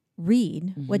can you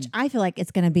read, which I feel like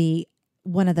it's going to be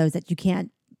one of those that you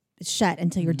can't shut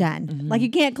until you're done. Like you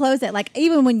can't close it. Like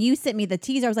even when you sent me the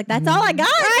teaser, I was like, that's all I got.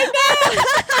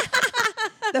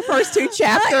 The first 2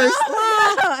 chapters.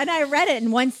 And I read it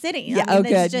in one sitting. Yeah, I mean,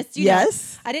 good. It's just, you know,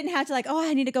 I didn't have to like,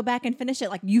 I need to go back and finish it.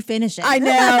 Like you finish it. I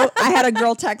know. I had a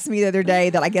girl text me the other day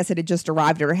that I guess it had just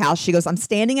arrived at her house. She goes, I'm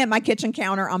standing at my kitchen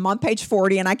counter. I'm on page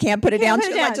 40 and I can't put it down.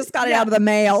 I just got it out of the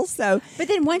mail. So, but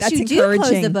then once you do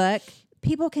close the book,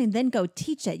 people can then go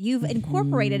teach it. You've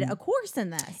incorporated a course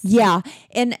in this. Yeah.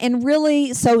 And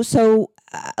really, so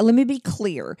let me be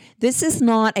clear. This is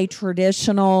not a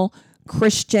traditional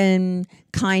Christian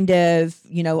kind of,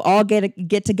 all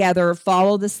get together,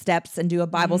 follow the steps and do a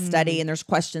Bible study and there's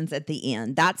questions at the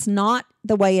end. That's not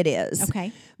the way it is.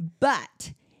 Okay.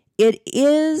 But it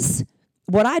is,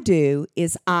 what I do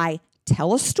is I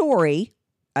tell a story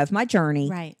of my journey,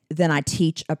 right. Then I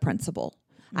teach a principle.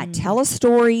 I tell a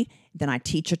story, then I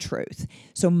teach a truth.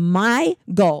 So my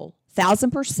goal,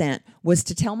 1,000%, was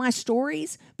to tell my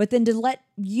stories, but then to let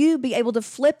you be able to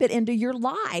flip it into your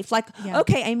life. Like,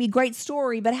 okay, Amy, great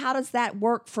story, but how does that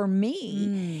work for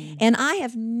me? And I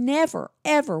have never,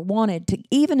 ever wanted to,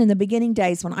 even in the beginning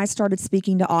days when I started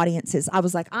speaking to audiences, I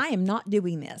was like, I am not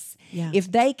doing this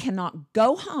if they cannot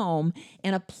go home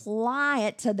and apply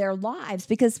it to their lives,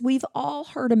 because we've all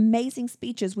heard amazing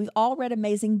speeches. We've all read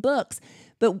amazing books,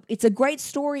 but it's a great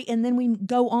story. And then we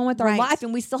go on with our life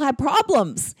and we still have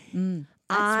problems.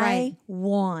 I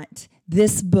want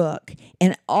this book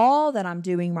and all that I'm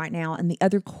doing right now and the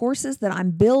other courses that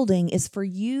I'm building is for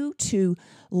you to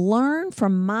learn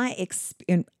from my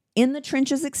in the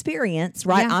trenches experience,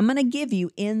 right? Yeah. I'm going to give you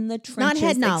in the trenches, not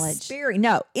head knowledge.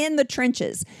 No, in the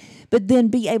trenches, but then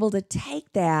be able to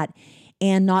take that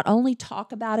and not only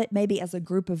talk about it maybe as a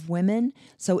group of women.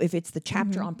 So if it's the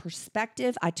chapter on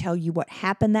perspective, I tell you what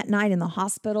happened that night in the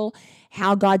hospital,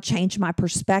 how God changed my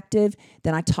perspective.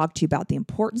 Then I talk to you about the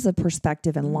importance of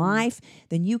perspective in life.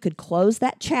 Then you could close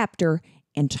that chapter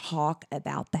and talk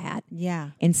about that.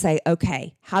 Yeah. And say,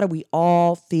 okay, how do we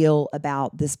all feel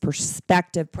about this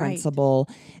perspective principle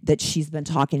that she's been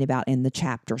talking about in the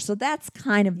chapter? So that's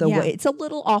kind of the way. It's a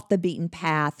little off the beaten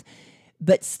path,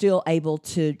 but still able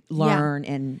to learn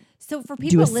and so for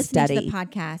people listening to the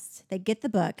podcast, they get the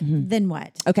book, then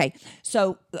what? Okay,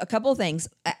 so a couple of things.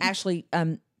 Actually,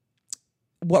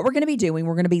 what we're going to be doing,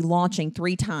 we're going to be launching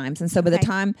 3 times. And so by the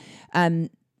time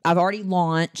I've already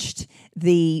launched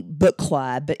the book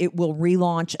club, but it will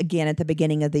relaunch again at the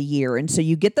beginning of the year. And so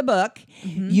you get the book.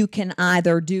 You can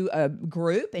either do a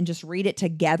group and just read it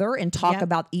together and talk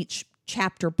about each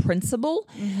chapter principle,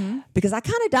 because I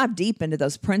kind of dive deep into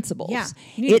those principles. Yeah,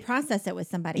 you need to process it with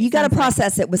somebody. You got to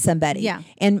process it with somebody. Yeah.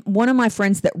 And one of my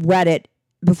friends that read it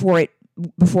before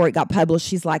it got published,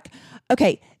 she's like,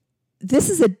 okay, this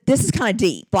is kind of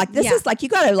deep. Like this is like, you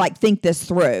got to like think this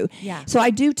through. Yeah. So I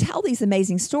do tell these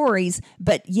amazing stories,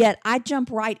 but yet I jump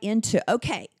right into,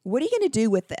 okay, what are you going to do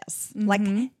with this? Like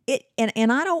it,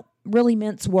 and I don't really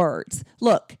mince words.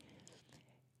 Look,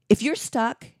 if you're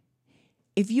stuck,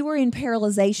 if you were in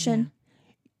paralyzation,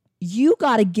 you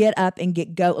got to get up and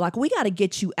go. Like we got to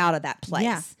get you out of that place.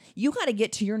 Yeah. You got to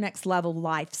get to your next level of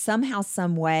life somehow,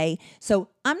 some way. So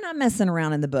I'm not messing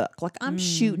around in the book. Like I'm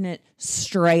shooting it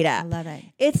straight up. I love it.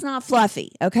 It's not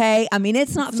fluffy, okay? I mean,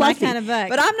 it's not fluffy. My kind of book.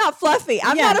 But I'm not fluffy.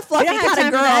 I'm not a fluffy kind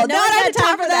of girl. No, I don't have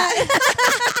time for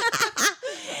that.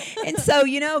 And so,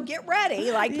 get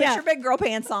ready. Like, put your big girl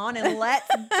pants on and let's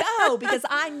go. Because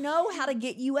I know how to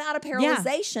get you out of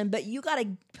paralyzation, but you got to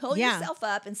pull yourself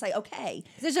up and say, okay.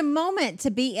 There's a moment to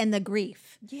be in the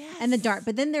grief and the dark.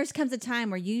 But then comes a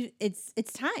time where it's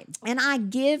time. And I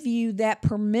give you that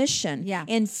permission. Yeah.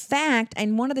 In fact,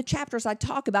 in one of the chapters I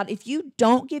talk about, if you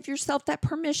don't give yourself that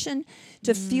permission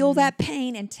to feel that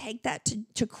pain and take that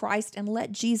to Christ and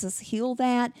let Jesus heal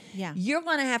that, you're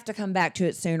going to have to come back to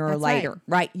it sooner or later,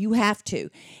 right? You have to.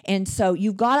 And so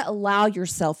you've got to allow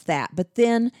yourself that. But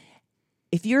then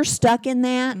if you're stuck in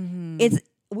that,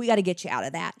 we got to get you out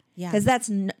of that. Yeah. Because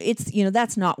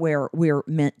that's not where we're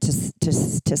meant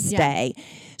to stay.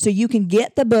 So you can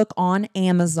get the book on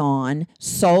Amazon,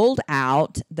 sold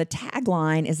out. The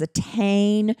tagline is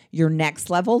 "Attain Your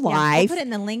Next Level Life." We'll put it in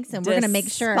the links, and we're going to make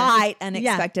sure. Despite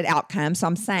unexpected outcomes. So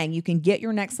I'm saying you can get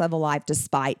your next level life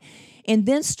despite. And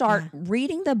then start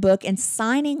reading the book and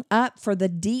signing up for the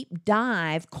deep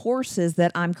dive courses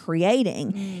that I'm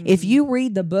creating. If you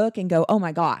read the book and go, oh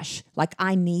my gosh, like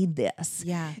I need this,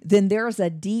 then there's a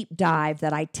deep dive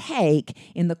that I take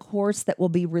in the course that will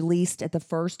be released at the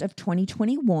 1st of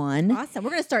 2021. Awesome. We're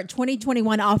going to start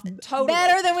 2021 off Totally.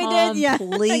 better than we did. Yeah,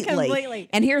 Completely.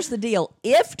 And here's the deal.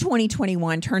 If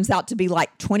 2021 turns out to be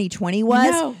like 2020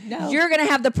 was, you're going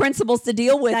to have the principles to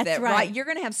deal with it, right? You're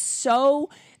going to have so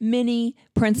many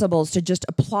principles to just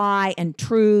apply and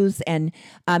truths, and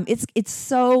it's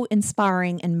so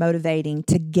inspiring and motivating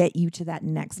to get you to that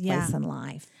next place in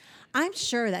life. I'm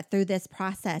sure that through this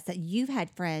process that you've had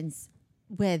friends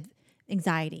with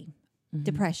anxiety,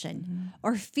 depression,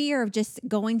 or fear of just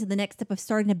going to the next step of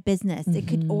starting a business. It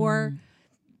could, or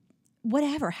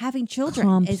whatever, having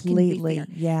children is completely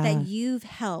fear, that you've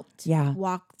helped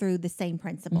walk through the same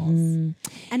principles.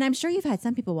 And I'm sure you've had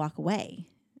some people walk away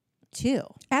too.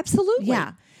 Absolutely.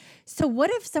 Yeah. So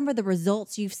what if some of the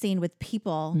results you've seen with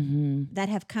people that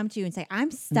have come to you and say,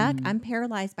 I'm stuck, I'm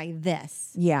paralyzed by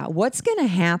this? Yeah. What's going to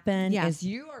happen is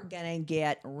you are going to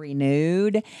get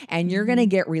renewed and you're going to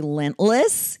get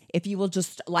relentless if you will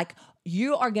just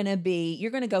you're going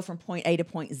to go from point A to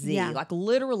point Z. Yeah. Like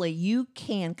literally you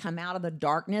can come out of the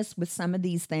darkness with some of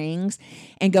these things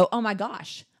and go, oh my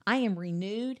gosh, I am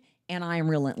renewed and I am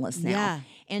relentless now. Yeah.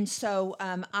 And so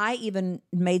I even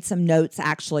made some notes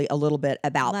actually a little bit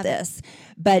about this.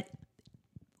 But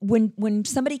when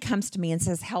somebody comes to me and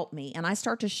says, help me, and I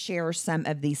start to share some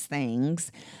of these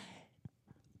things,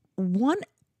 one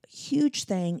huge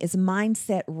thing is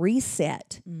mindset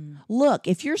reset. Look,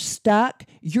 if you're stuck,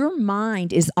 your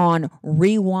mind is on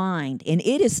rewind and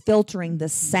it is filtering the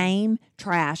same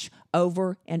trash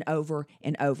over and over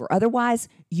and over. Otherwise,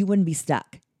 you wouldn't be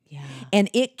stuck. Yeah. And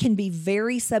it can be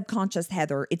very subconscious,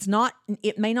 Heather.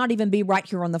 It may not even be right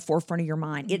here on the forefront of your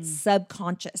mind. It's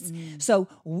subconscious. So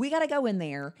we got to go in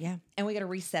there and we got to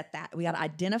reset that. We got to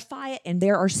identify it. And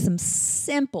there are some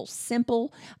simple,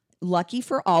 lucky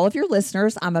for all of your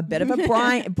listeners, I'm a bit of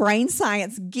a brain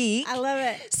science geek. I love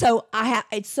it. So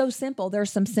it's so simple.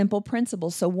 There's some simple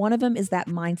principles. So one of them is that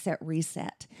mindset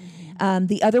reset.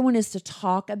 The other one is to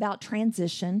talk about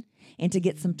transition and to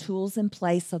get some tools in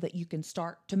place so that you can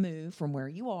start to move from where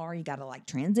you are. You got to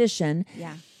transition.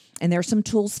 Yeah. And there's some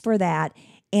tools for that.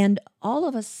 And all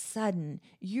of a sudden,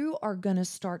 you are going to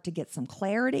start to get some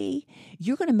clarity.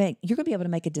 You're going to be able to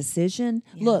make a decision.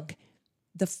 Yeah. Look,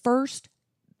 the first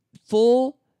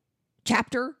full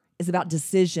chapter is about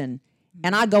decision.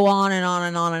 And I go on and on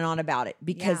and on and on about it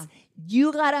because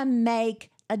you got to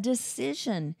make a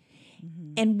decision.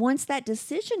 And once that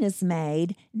decision is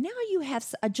made, now you have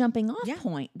a jumping off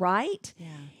point, right? Yeah.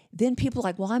 Then people are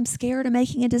like, well, I'm scared of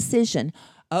making a decision.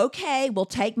 Okay, well,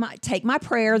 take my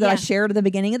prayer that I shared at the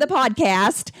beginning of the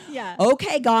podcast. Yeah.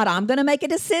 Okay, God, I'm going to make a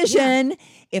decision. Yeah.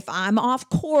 If I'm off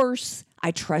course, I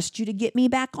trust you to get me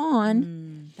back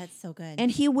on. That's so good.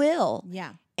 And he will.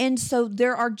 Yeah. And so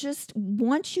there are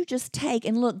once you just take,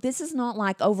 and look, this is not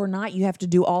like overnight you have to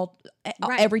do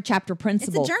every chapter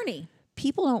principle. It's a journey.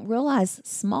 People don't realize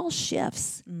small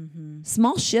shifts.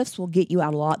 Small shifts will get you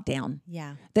out of lockdown.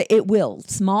 Yeah. It will.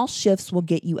 Small shifts will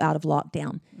get you out of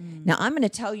lockdown. Now, I'm going to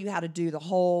tell you how to do the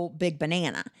whole big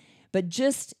banana, but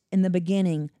just in the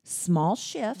beginning, small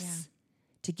shifts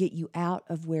to get you out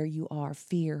of where you are.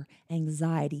 Fear,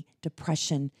 anxiety,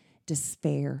 depression,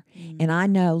 despair. And I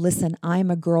know, listen, I'm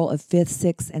a girl of 5th,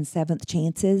 6th, and 7th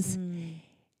chances.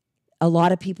 A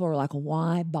lot of people are like,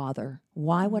 why bother?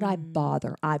 Why would I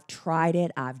bother? I've tried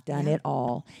it. I've done it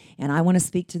all. And I want to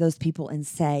speak to those people and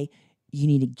say, you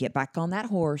need to get back on that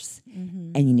horse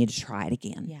and you need to try it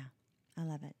again. Yeah, I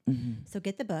love it. So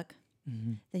get the book.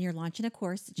 Then you're launching a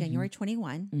course January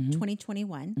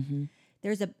 2021.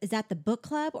 Is that the book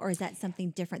club or is that something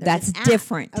different? That's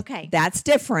different. Okay. That's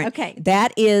different. Okay.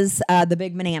 That is the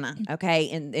big banana. Okay.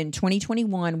 In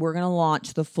 2021, we're going to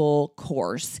launch the full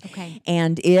course. Okay.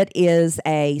 And it is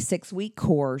a 6-week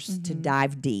course to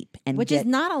dive deep. Which is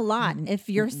not a lot if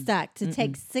you're stuck to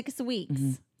take 6 weeks.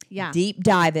 Yeah. Deep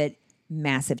dive it.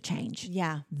 Massive change.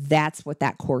 Yeah. That's what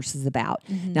that course is about.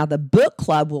 Now, the book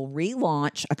club will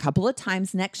relaunch a couple of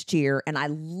times next year. And I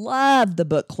love the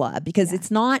book club because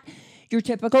it's not... your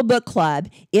typical book club.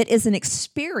 It is an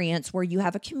experience where you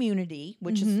have a community,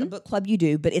 which is the book club you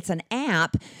do, but it's an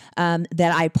app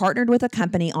that I partnered with a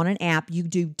company on an app. You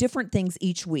do different things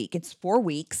each week. It's 4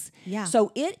 weeks. Yeah.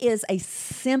 So it is a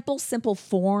simple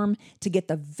form to get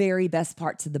the very best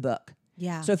parts of the book.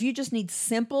 Yeah. So if you just need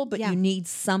simple, but you need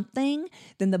something,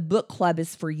 then the book club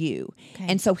is for you. Okay.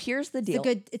 And so here's the deal.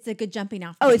 It's a good jumping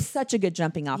off Oh, point. it's such a good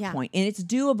jumping off point. And it's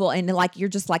doable. And like, you're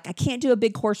just like, I can't do a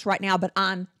big course right now, but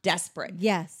I'm desperate.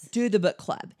 Yes. Do the book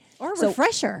club. Or a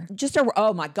refresher.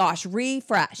 Oh my gosh,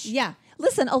 refresh. Yeah.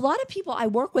 Listen, a lot of people I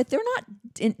work with,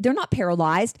 they're not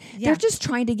paralyzed. Yeah. They're just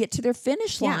trying to get to their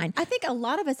finish line. I think a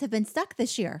lot of us have been stuck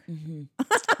this year.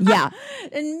 Yeah.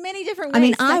 In many different ways. I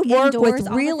mean, I work indoors,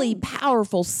 with really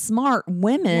powerful, smart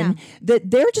women that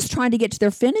they're just trying to get to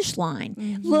their finish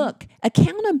line. Look,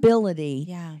 accountability.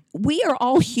 Yeah. We are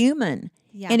all human.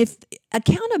 Yeah. And if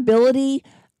accountability,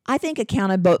 I think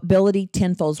accountability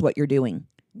tenfolds what you're doing.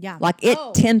 Yeah. Like it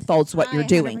tenfolds what you're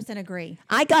doing. I 100% agree.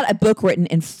 I got a book written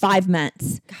in 5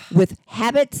 months with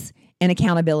habits and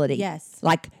accountability. Yes.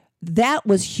 Like that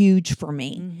was huge for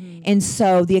me. And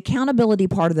so the accountability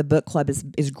part of the book club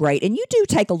is great. And you do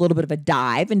take a little bit of a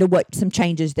dive into some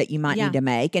changes that you might need to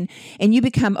make. And you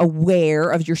become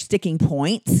aware of your sticking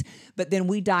points. But then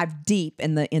we dive deep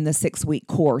in the 6-week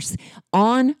course.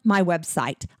 On my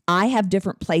website, I have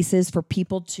different places for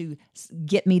people to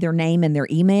get me their name and their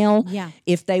email. Yeah.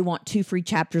 If they want 2 free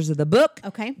chapters of the book,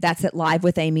 that's at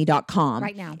livewithamy.com.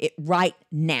 Right now. Right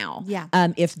now. Yeah.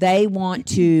 If they want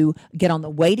to get on the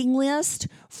waiting list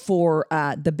for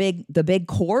the big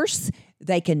course,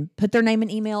 they can put their name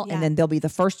and email, and then they'll be the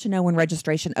first to know when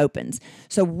registration opens.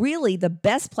 So really the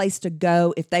best place to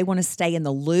go if they want to stay in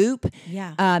the loop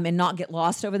and not get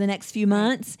lost over the next few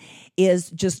months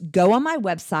is just go on my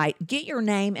website, get your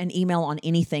name and email on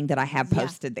anything that I have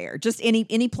posted there. Just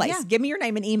any place. Yeah. Give me your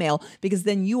name and email, because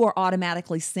then you are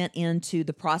automatically sent into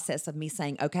the process of me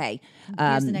saying, okay,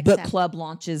 book club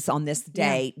launches on this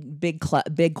day, big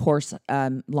course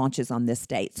launches on this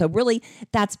date. So really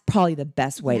that's probably the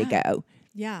best way to go.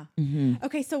 Yeah.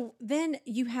 Okay. So then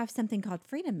you have something called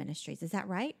Freedom Ministries. Is that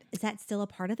right? Is that still a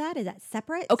part of that? Is that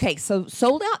separate? Okay. So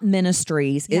Sold Out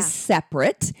Ministries is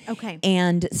separate. Okay.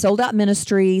 And Sold Out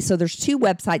Ministries. So there's 2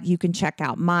 websites you can check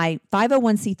out. My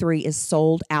 501c3 is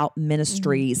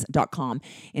soldoutministries.com,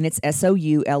 and it's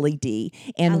SOULED.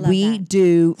 And we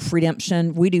do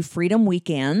Freedom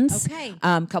weekends. Okay.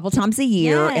 Couple times a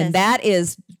year. Yes. And that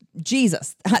is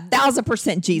Jesus,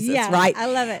 1,000% Jesus, right? I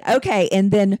love it. Okay.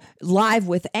 And then Live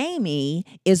with Amy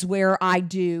is where I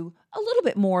do a little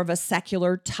bit more of a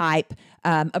secular type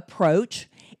approach.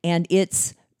 And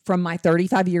it's from my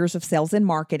 35 years of sales and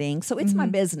marketing. So it's my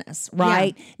business,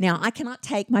 right? Yeah. Now, I cannot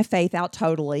take my faith out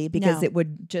totally because it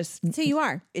would just... It's who you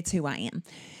are. It's who I am.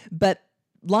 But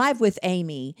Live with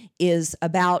Amy is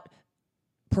about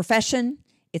profession.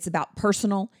 It's about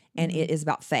personal, and it is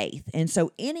about faith. And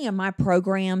so any of my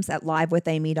programs at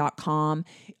livewithamy.com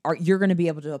you're going to be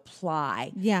able to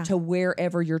apply to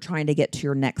wherever you're trying to get to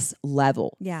your next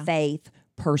level. Yeah. Faith,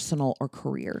 personal, or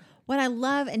career. What I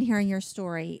love in hearing your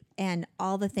story and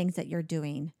all the things that you're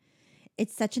doing,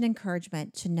 it's such an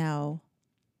encouragement to know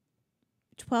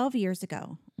 12 years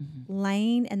ago,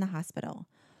 laying in the hospital,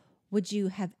 would you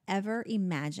have ever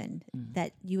imagined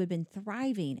that you had been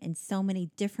thriving in so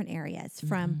many different areas,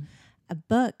 from a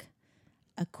book,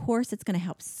 a course that's going to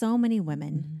help so many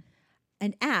women,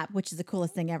 an app, which is the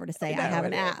coolest thing ever to say, I have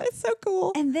an app. It's so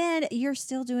cool. And then you're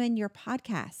still doing your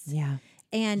podcasts. Yeah.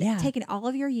 And taking all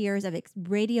of your years of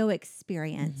radio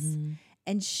experience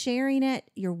and sharing it,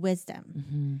 your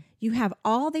wisdom. You have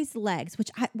all these legs,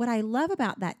 which what I love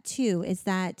about that too is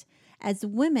that as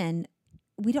women,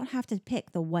 we don't have to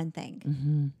pick the one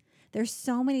thing. There's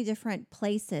so many different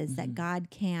places that God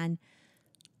can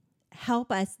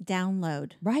help us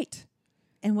download. Right.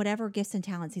 And whatever gifts and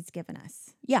talents he's given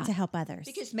us to help others.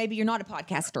 Because maybe you're not a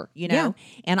podcaster, you know?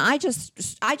 And I just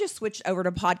switched over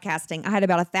to podcasting. I had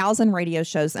about 1,000 radio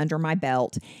shows under my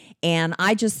belt. And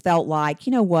I just felt like,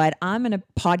 you know what? I'm going to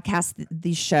podcast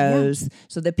these shows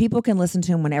so that people can listen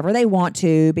to them whenever they want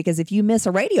to. Because if you miss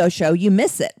a radio show, you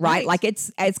miss it, right? Like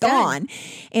it's gone.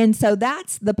 And so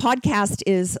the podcast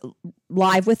is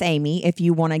Live with Amy, if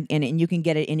you want to, and you can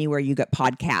get it anywhere you get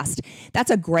podcast. That's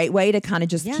a great way to kind of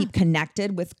just keep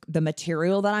connected with the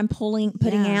material that I'm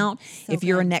putting out. So if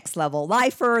you're a next level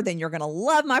lifer, then you're going to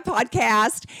love my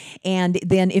podcast. And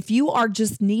then if you are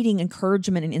just needing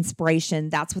encouragement and inspiration,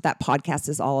 that's what that podcast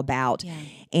is all about.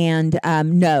 And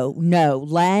no,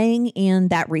 laying in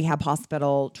that rehab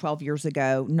hospital 12 years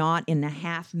ago, not in a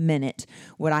half minute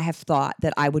would I have thought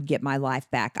that I would get my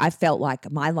life back. I felt like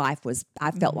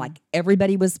like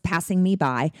everybody was passing me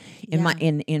by.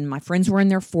 My friends were in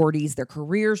their 40s, their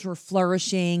careers were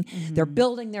flourishing, they're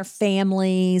building their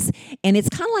families. And it's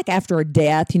kind of like after a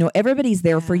death, everybody's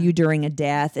there for you during a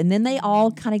death. And then they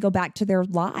all kind of go back to their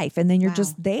life, and then you're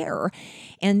just there.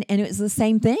 And it was the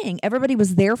same thing. Everybody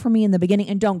was there for me in the beginning.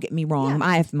 And don't get me wrong,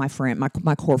 I have my friend,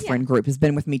 my core friend group has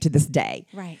been with me to this day.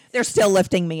 Right. They're still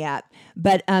lifting me up.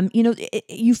 But,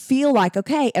 you feel like,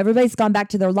 okay, everybody's gone back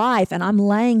to their life, and I'm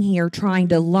laying here trying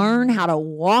to learn how to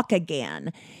walk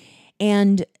again.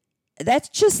 And that's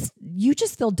you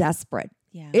just feel desperate.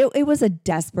 Yeah. It was a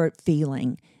desperate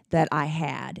feeling that I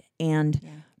had. And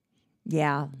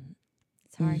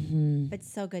it's hard, but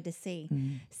so good to see.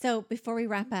 So before we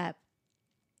wrap up,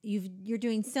 you're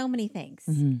doing so many things,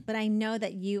 but I know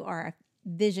that you are a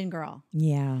vision girl.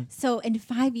 Yeah. So in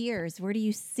 5 years, where do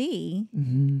you see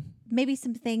maybe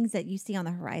some things that you see on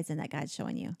the horizon that God's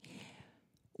showing you?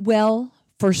 Well,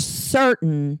 for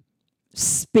certain,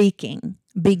 speaking,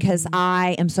 because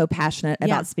I am so passionate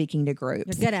about speaking to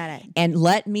groups. You're good at it. And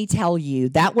let me tell you,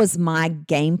 that was my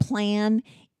game plan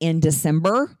in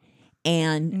December.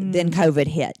 And then COVID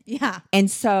hit. Yeah.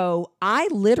 And so I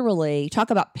literally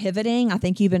talk about pivoting. I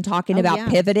think you've been talking about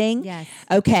pivoting. Yes.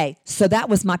 Okay. So that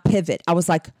was my pivot. I was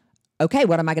like, okay,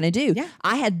 what am I going to do? Yeah.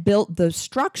 I had built the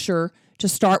structure to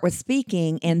start with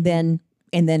speaking and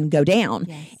then go down.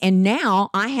 Yes. And now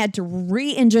I had to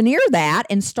re-engineer that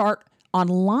and start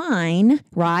online,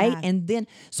 right? Yeah. And then,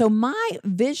 so my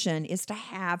vision is to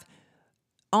have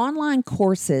online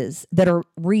courses that are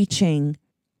reaching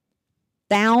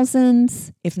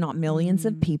thousands, if not millions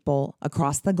of people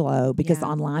across the globe, because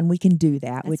online we can do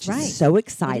that, which is so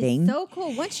exciting. It is so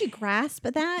cool. Once you grasp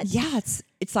that. Yeah,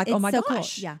 it's like, oh my so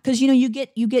gosh. Cool. Yeah. Because, you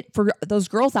get for those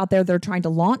girls out there that are trying to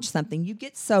launch something, you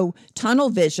get so tunnel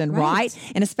vision, right?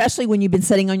 And especially when you've been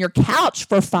sitting on your couch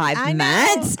for 5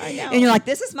 months. I know. And you're like,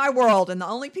 this is my world. And the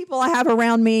only people I have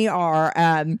around me are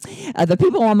the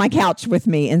people on my couch with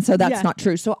me. And so that's not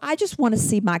true. So I just want to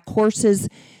see my courses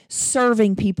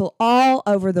serving people all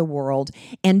over the world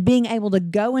and being able to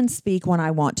go and speak when I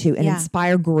want to and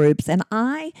inspire groups. And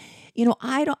I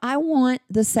want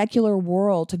the secular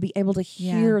world to be able to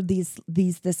hear this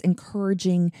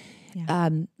encouraging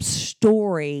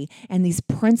story and these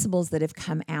principles that have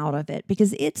come out of it,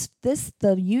 because it's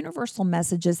the universal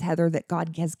messages, Heather, that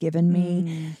God has given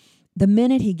me. The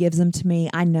minute He gives them to me,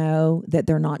 I know that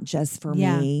they're not just for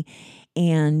me.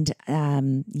 And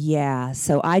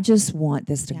so I just want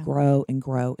this to grow and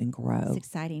grow and grow. It's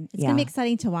exciting. It's going to be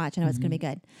exciting to watch. I know it's going to be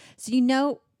good.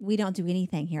 So we don't do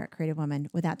anything here at Creative Woman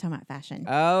without talking about fashion.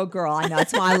 Oh, girl, I know.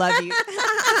 That's why I love you.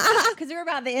 Because we're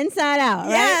about the inside out,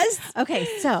 right? Yes. Okay,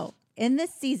 so in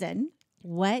this season,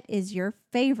 what is your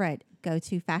favorite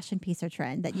go-to fashion piece or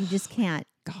trend that you just can't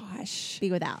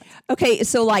be without? Okay,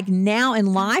 so like now in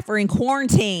life or in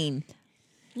quarantine?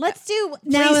 Let's do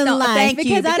now in life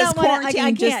because I don't want to.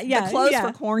 I can't. The clothes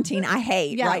for quarantine I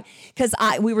hate, right? Because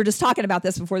we were just talking about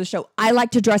this before the show. I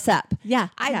like to dress up. Yeah,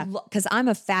 because I'm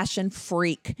a fashion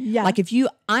freak. Yeah, like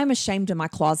I'm ashamed of my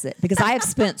closet because I have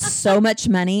spent so much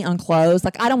money on clothes.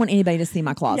 Like I don't want anybody to see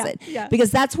my closet because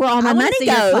that's where all my money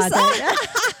goes.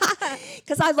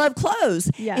 Because I love clothes,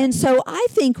 and so I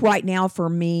think right now for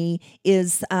me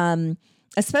is.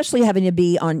 Especially having to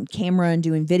be on camera and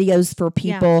doing videos for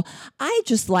people. I'm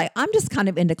just kind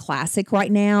of into classic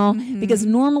right now because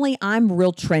normally I'm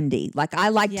real trendy. Like I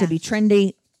like to be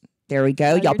trendy. There we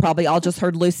go. Y'all probably all just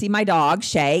heard Lucy, my dog,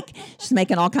 shake. She's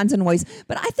making all kinds of noise.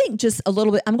 But I think just a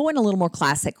little bit, I'm going a little more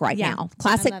classic right now.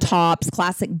 Classic tops,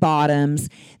 classic bottoms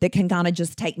that can kind of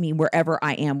just take me wherever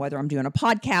I am, whether I'm doing a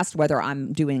podcast, whether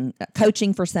I'm doing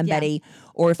coaching for somebody,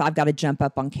 or if I've got to jump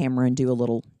up on camera and do a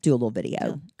little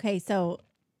video. Okay, so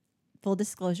full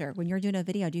disclosure, when you're doing a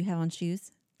video, do you have on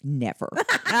shoes? Never.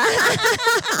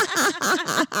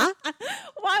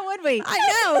 Why would we? I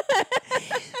know.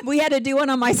 We had to do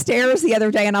one on my stairs the other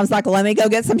day, and I was like, let me go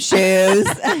get some shoes.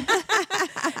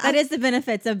 That is the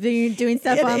benefits of doing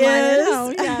stuff online at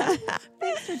home. Yeah.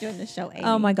 Thanks for doing the show, Amy.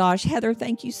 Oh, my gosh. Heather,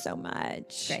 thank you so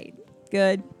much. Great.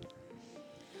 Good.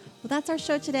 Well, that's our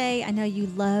show today. I know you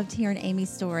loved hearing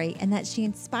Amy's story and that she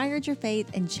inspired your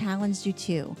faith and challenged you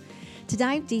too. To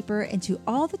dive deeper into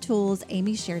all the tools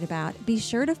Amy shared about, be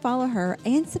sure to follow her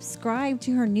and subscribe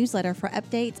to her newsletter for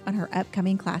updates on her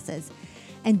upcoming classes.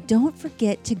 And don't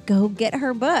forget to go get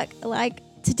her book. Like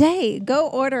today, go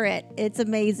order it. It's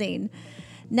amazing.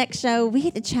 Next show, we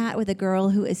get to chat with a girl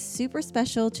who is super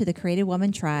special to the Creative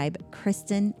Woman tribe,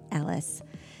 Kristen Ellis.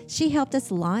 She helped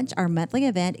us launch our monthly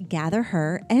event, Gather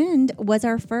Her, and was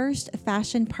our first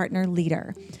fashion partner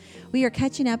leader. We are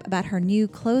catching up about her new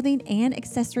clothing and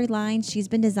accessory line she's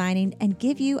been designing and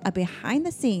give you a behind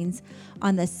the scenes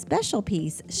on the special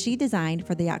piece she designed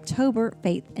for the October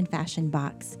Faith and Fashion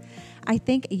box. I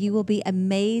think you will be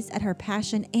amazed at her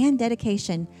passion and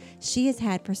dedication she has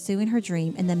had pursuing her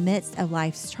dream in the midst of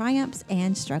life's triumphs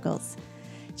and struggles.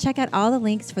 Check out all the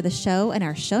links for the show and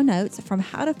our show notes from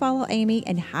how to follow Amy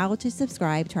and how to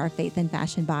subscribe to our Faith and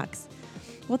Fashion box.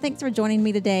 Well, thanks for joining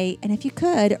me today. And if you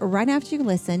could, right after you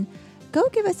listen, go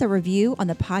give us a review on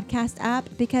the podcast app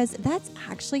because that's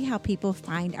actually how people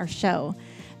find our show.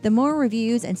 The more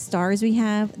reviews and stars we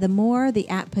have, the more the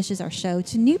app pushes our show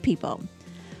to new people.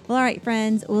 Well, all right,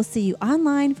 friends, we'll see you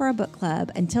online for a book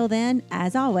club. Until then,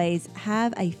 as always,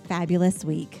 have a fabulous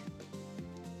week.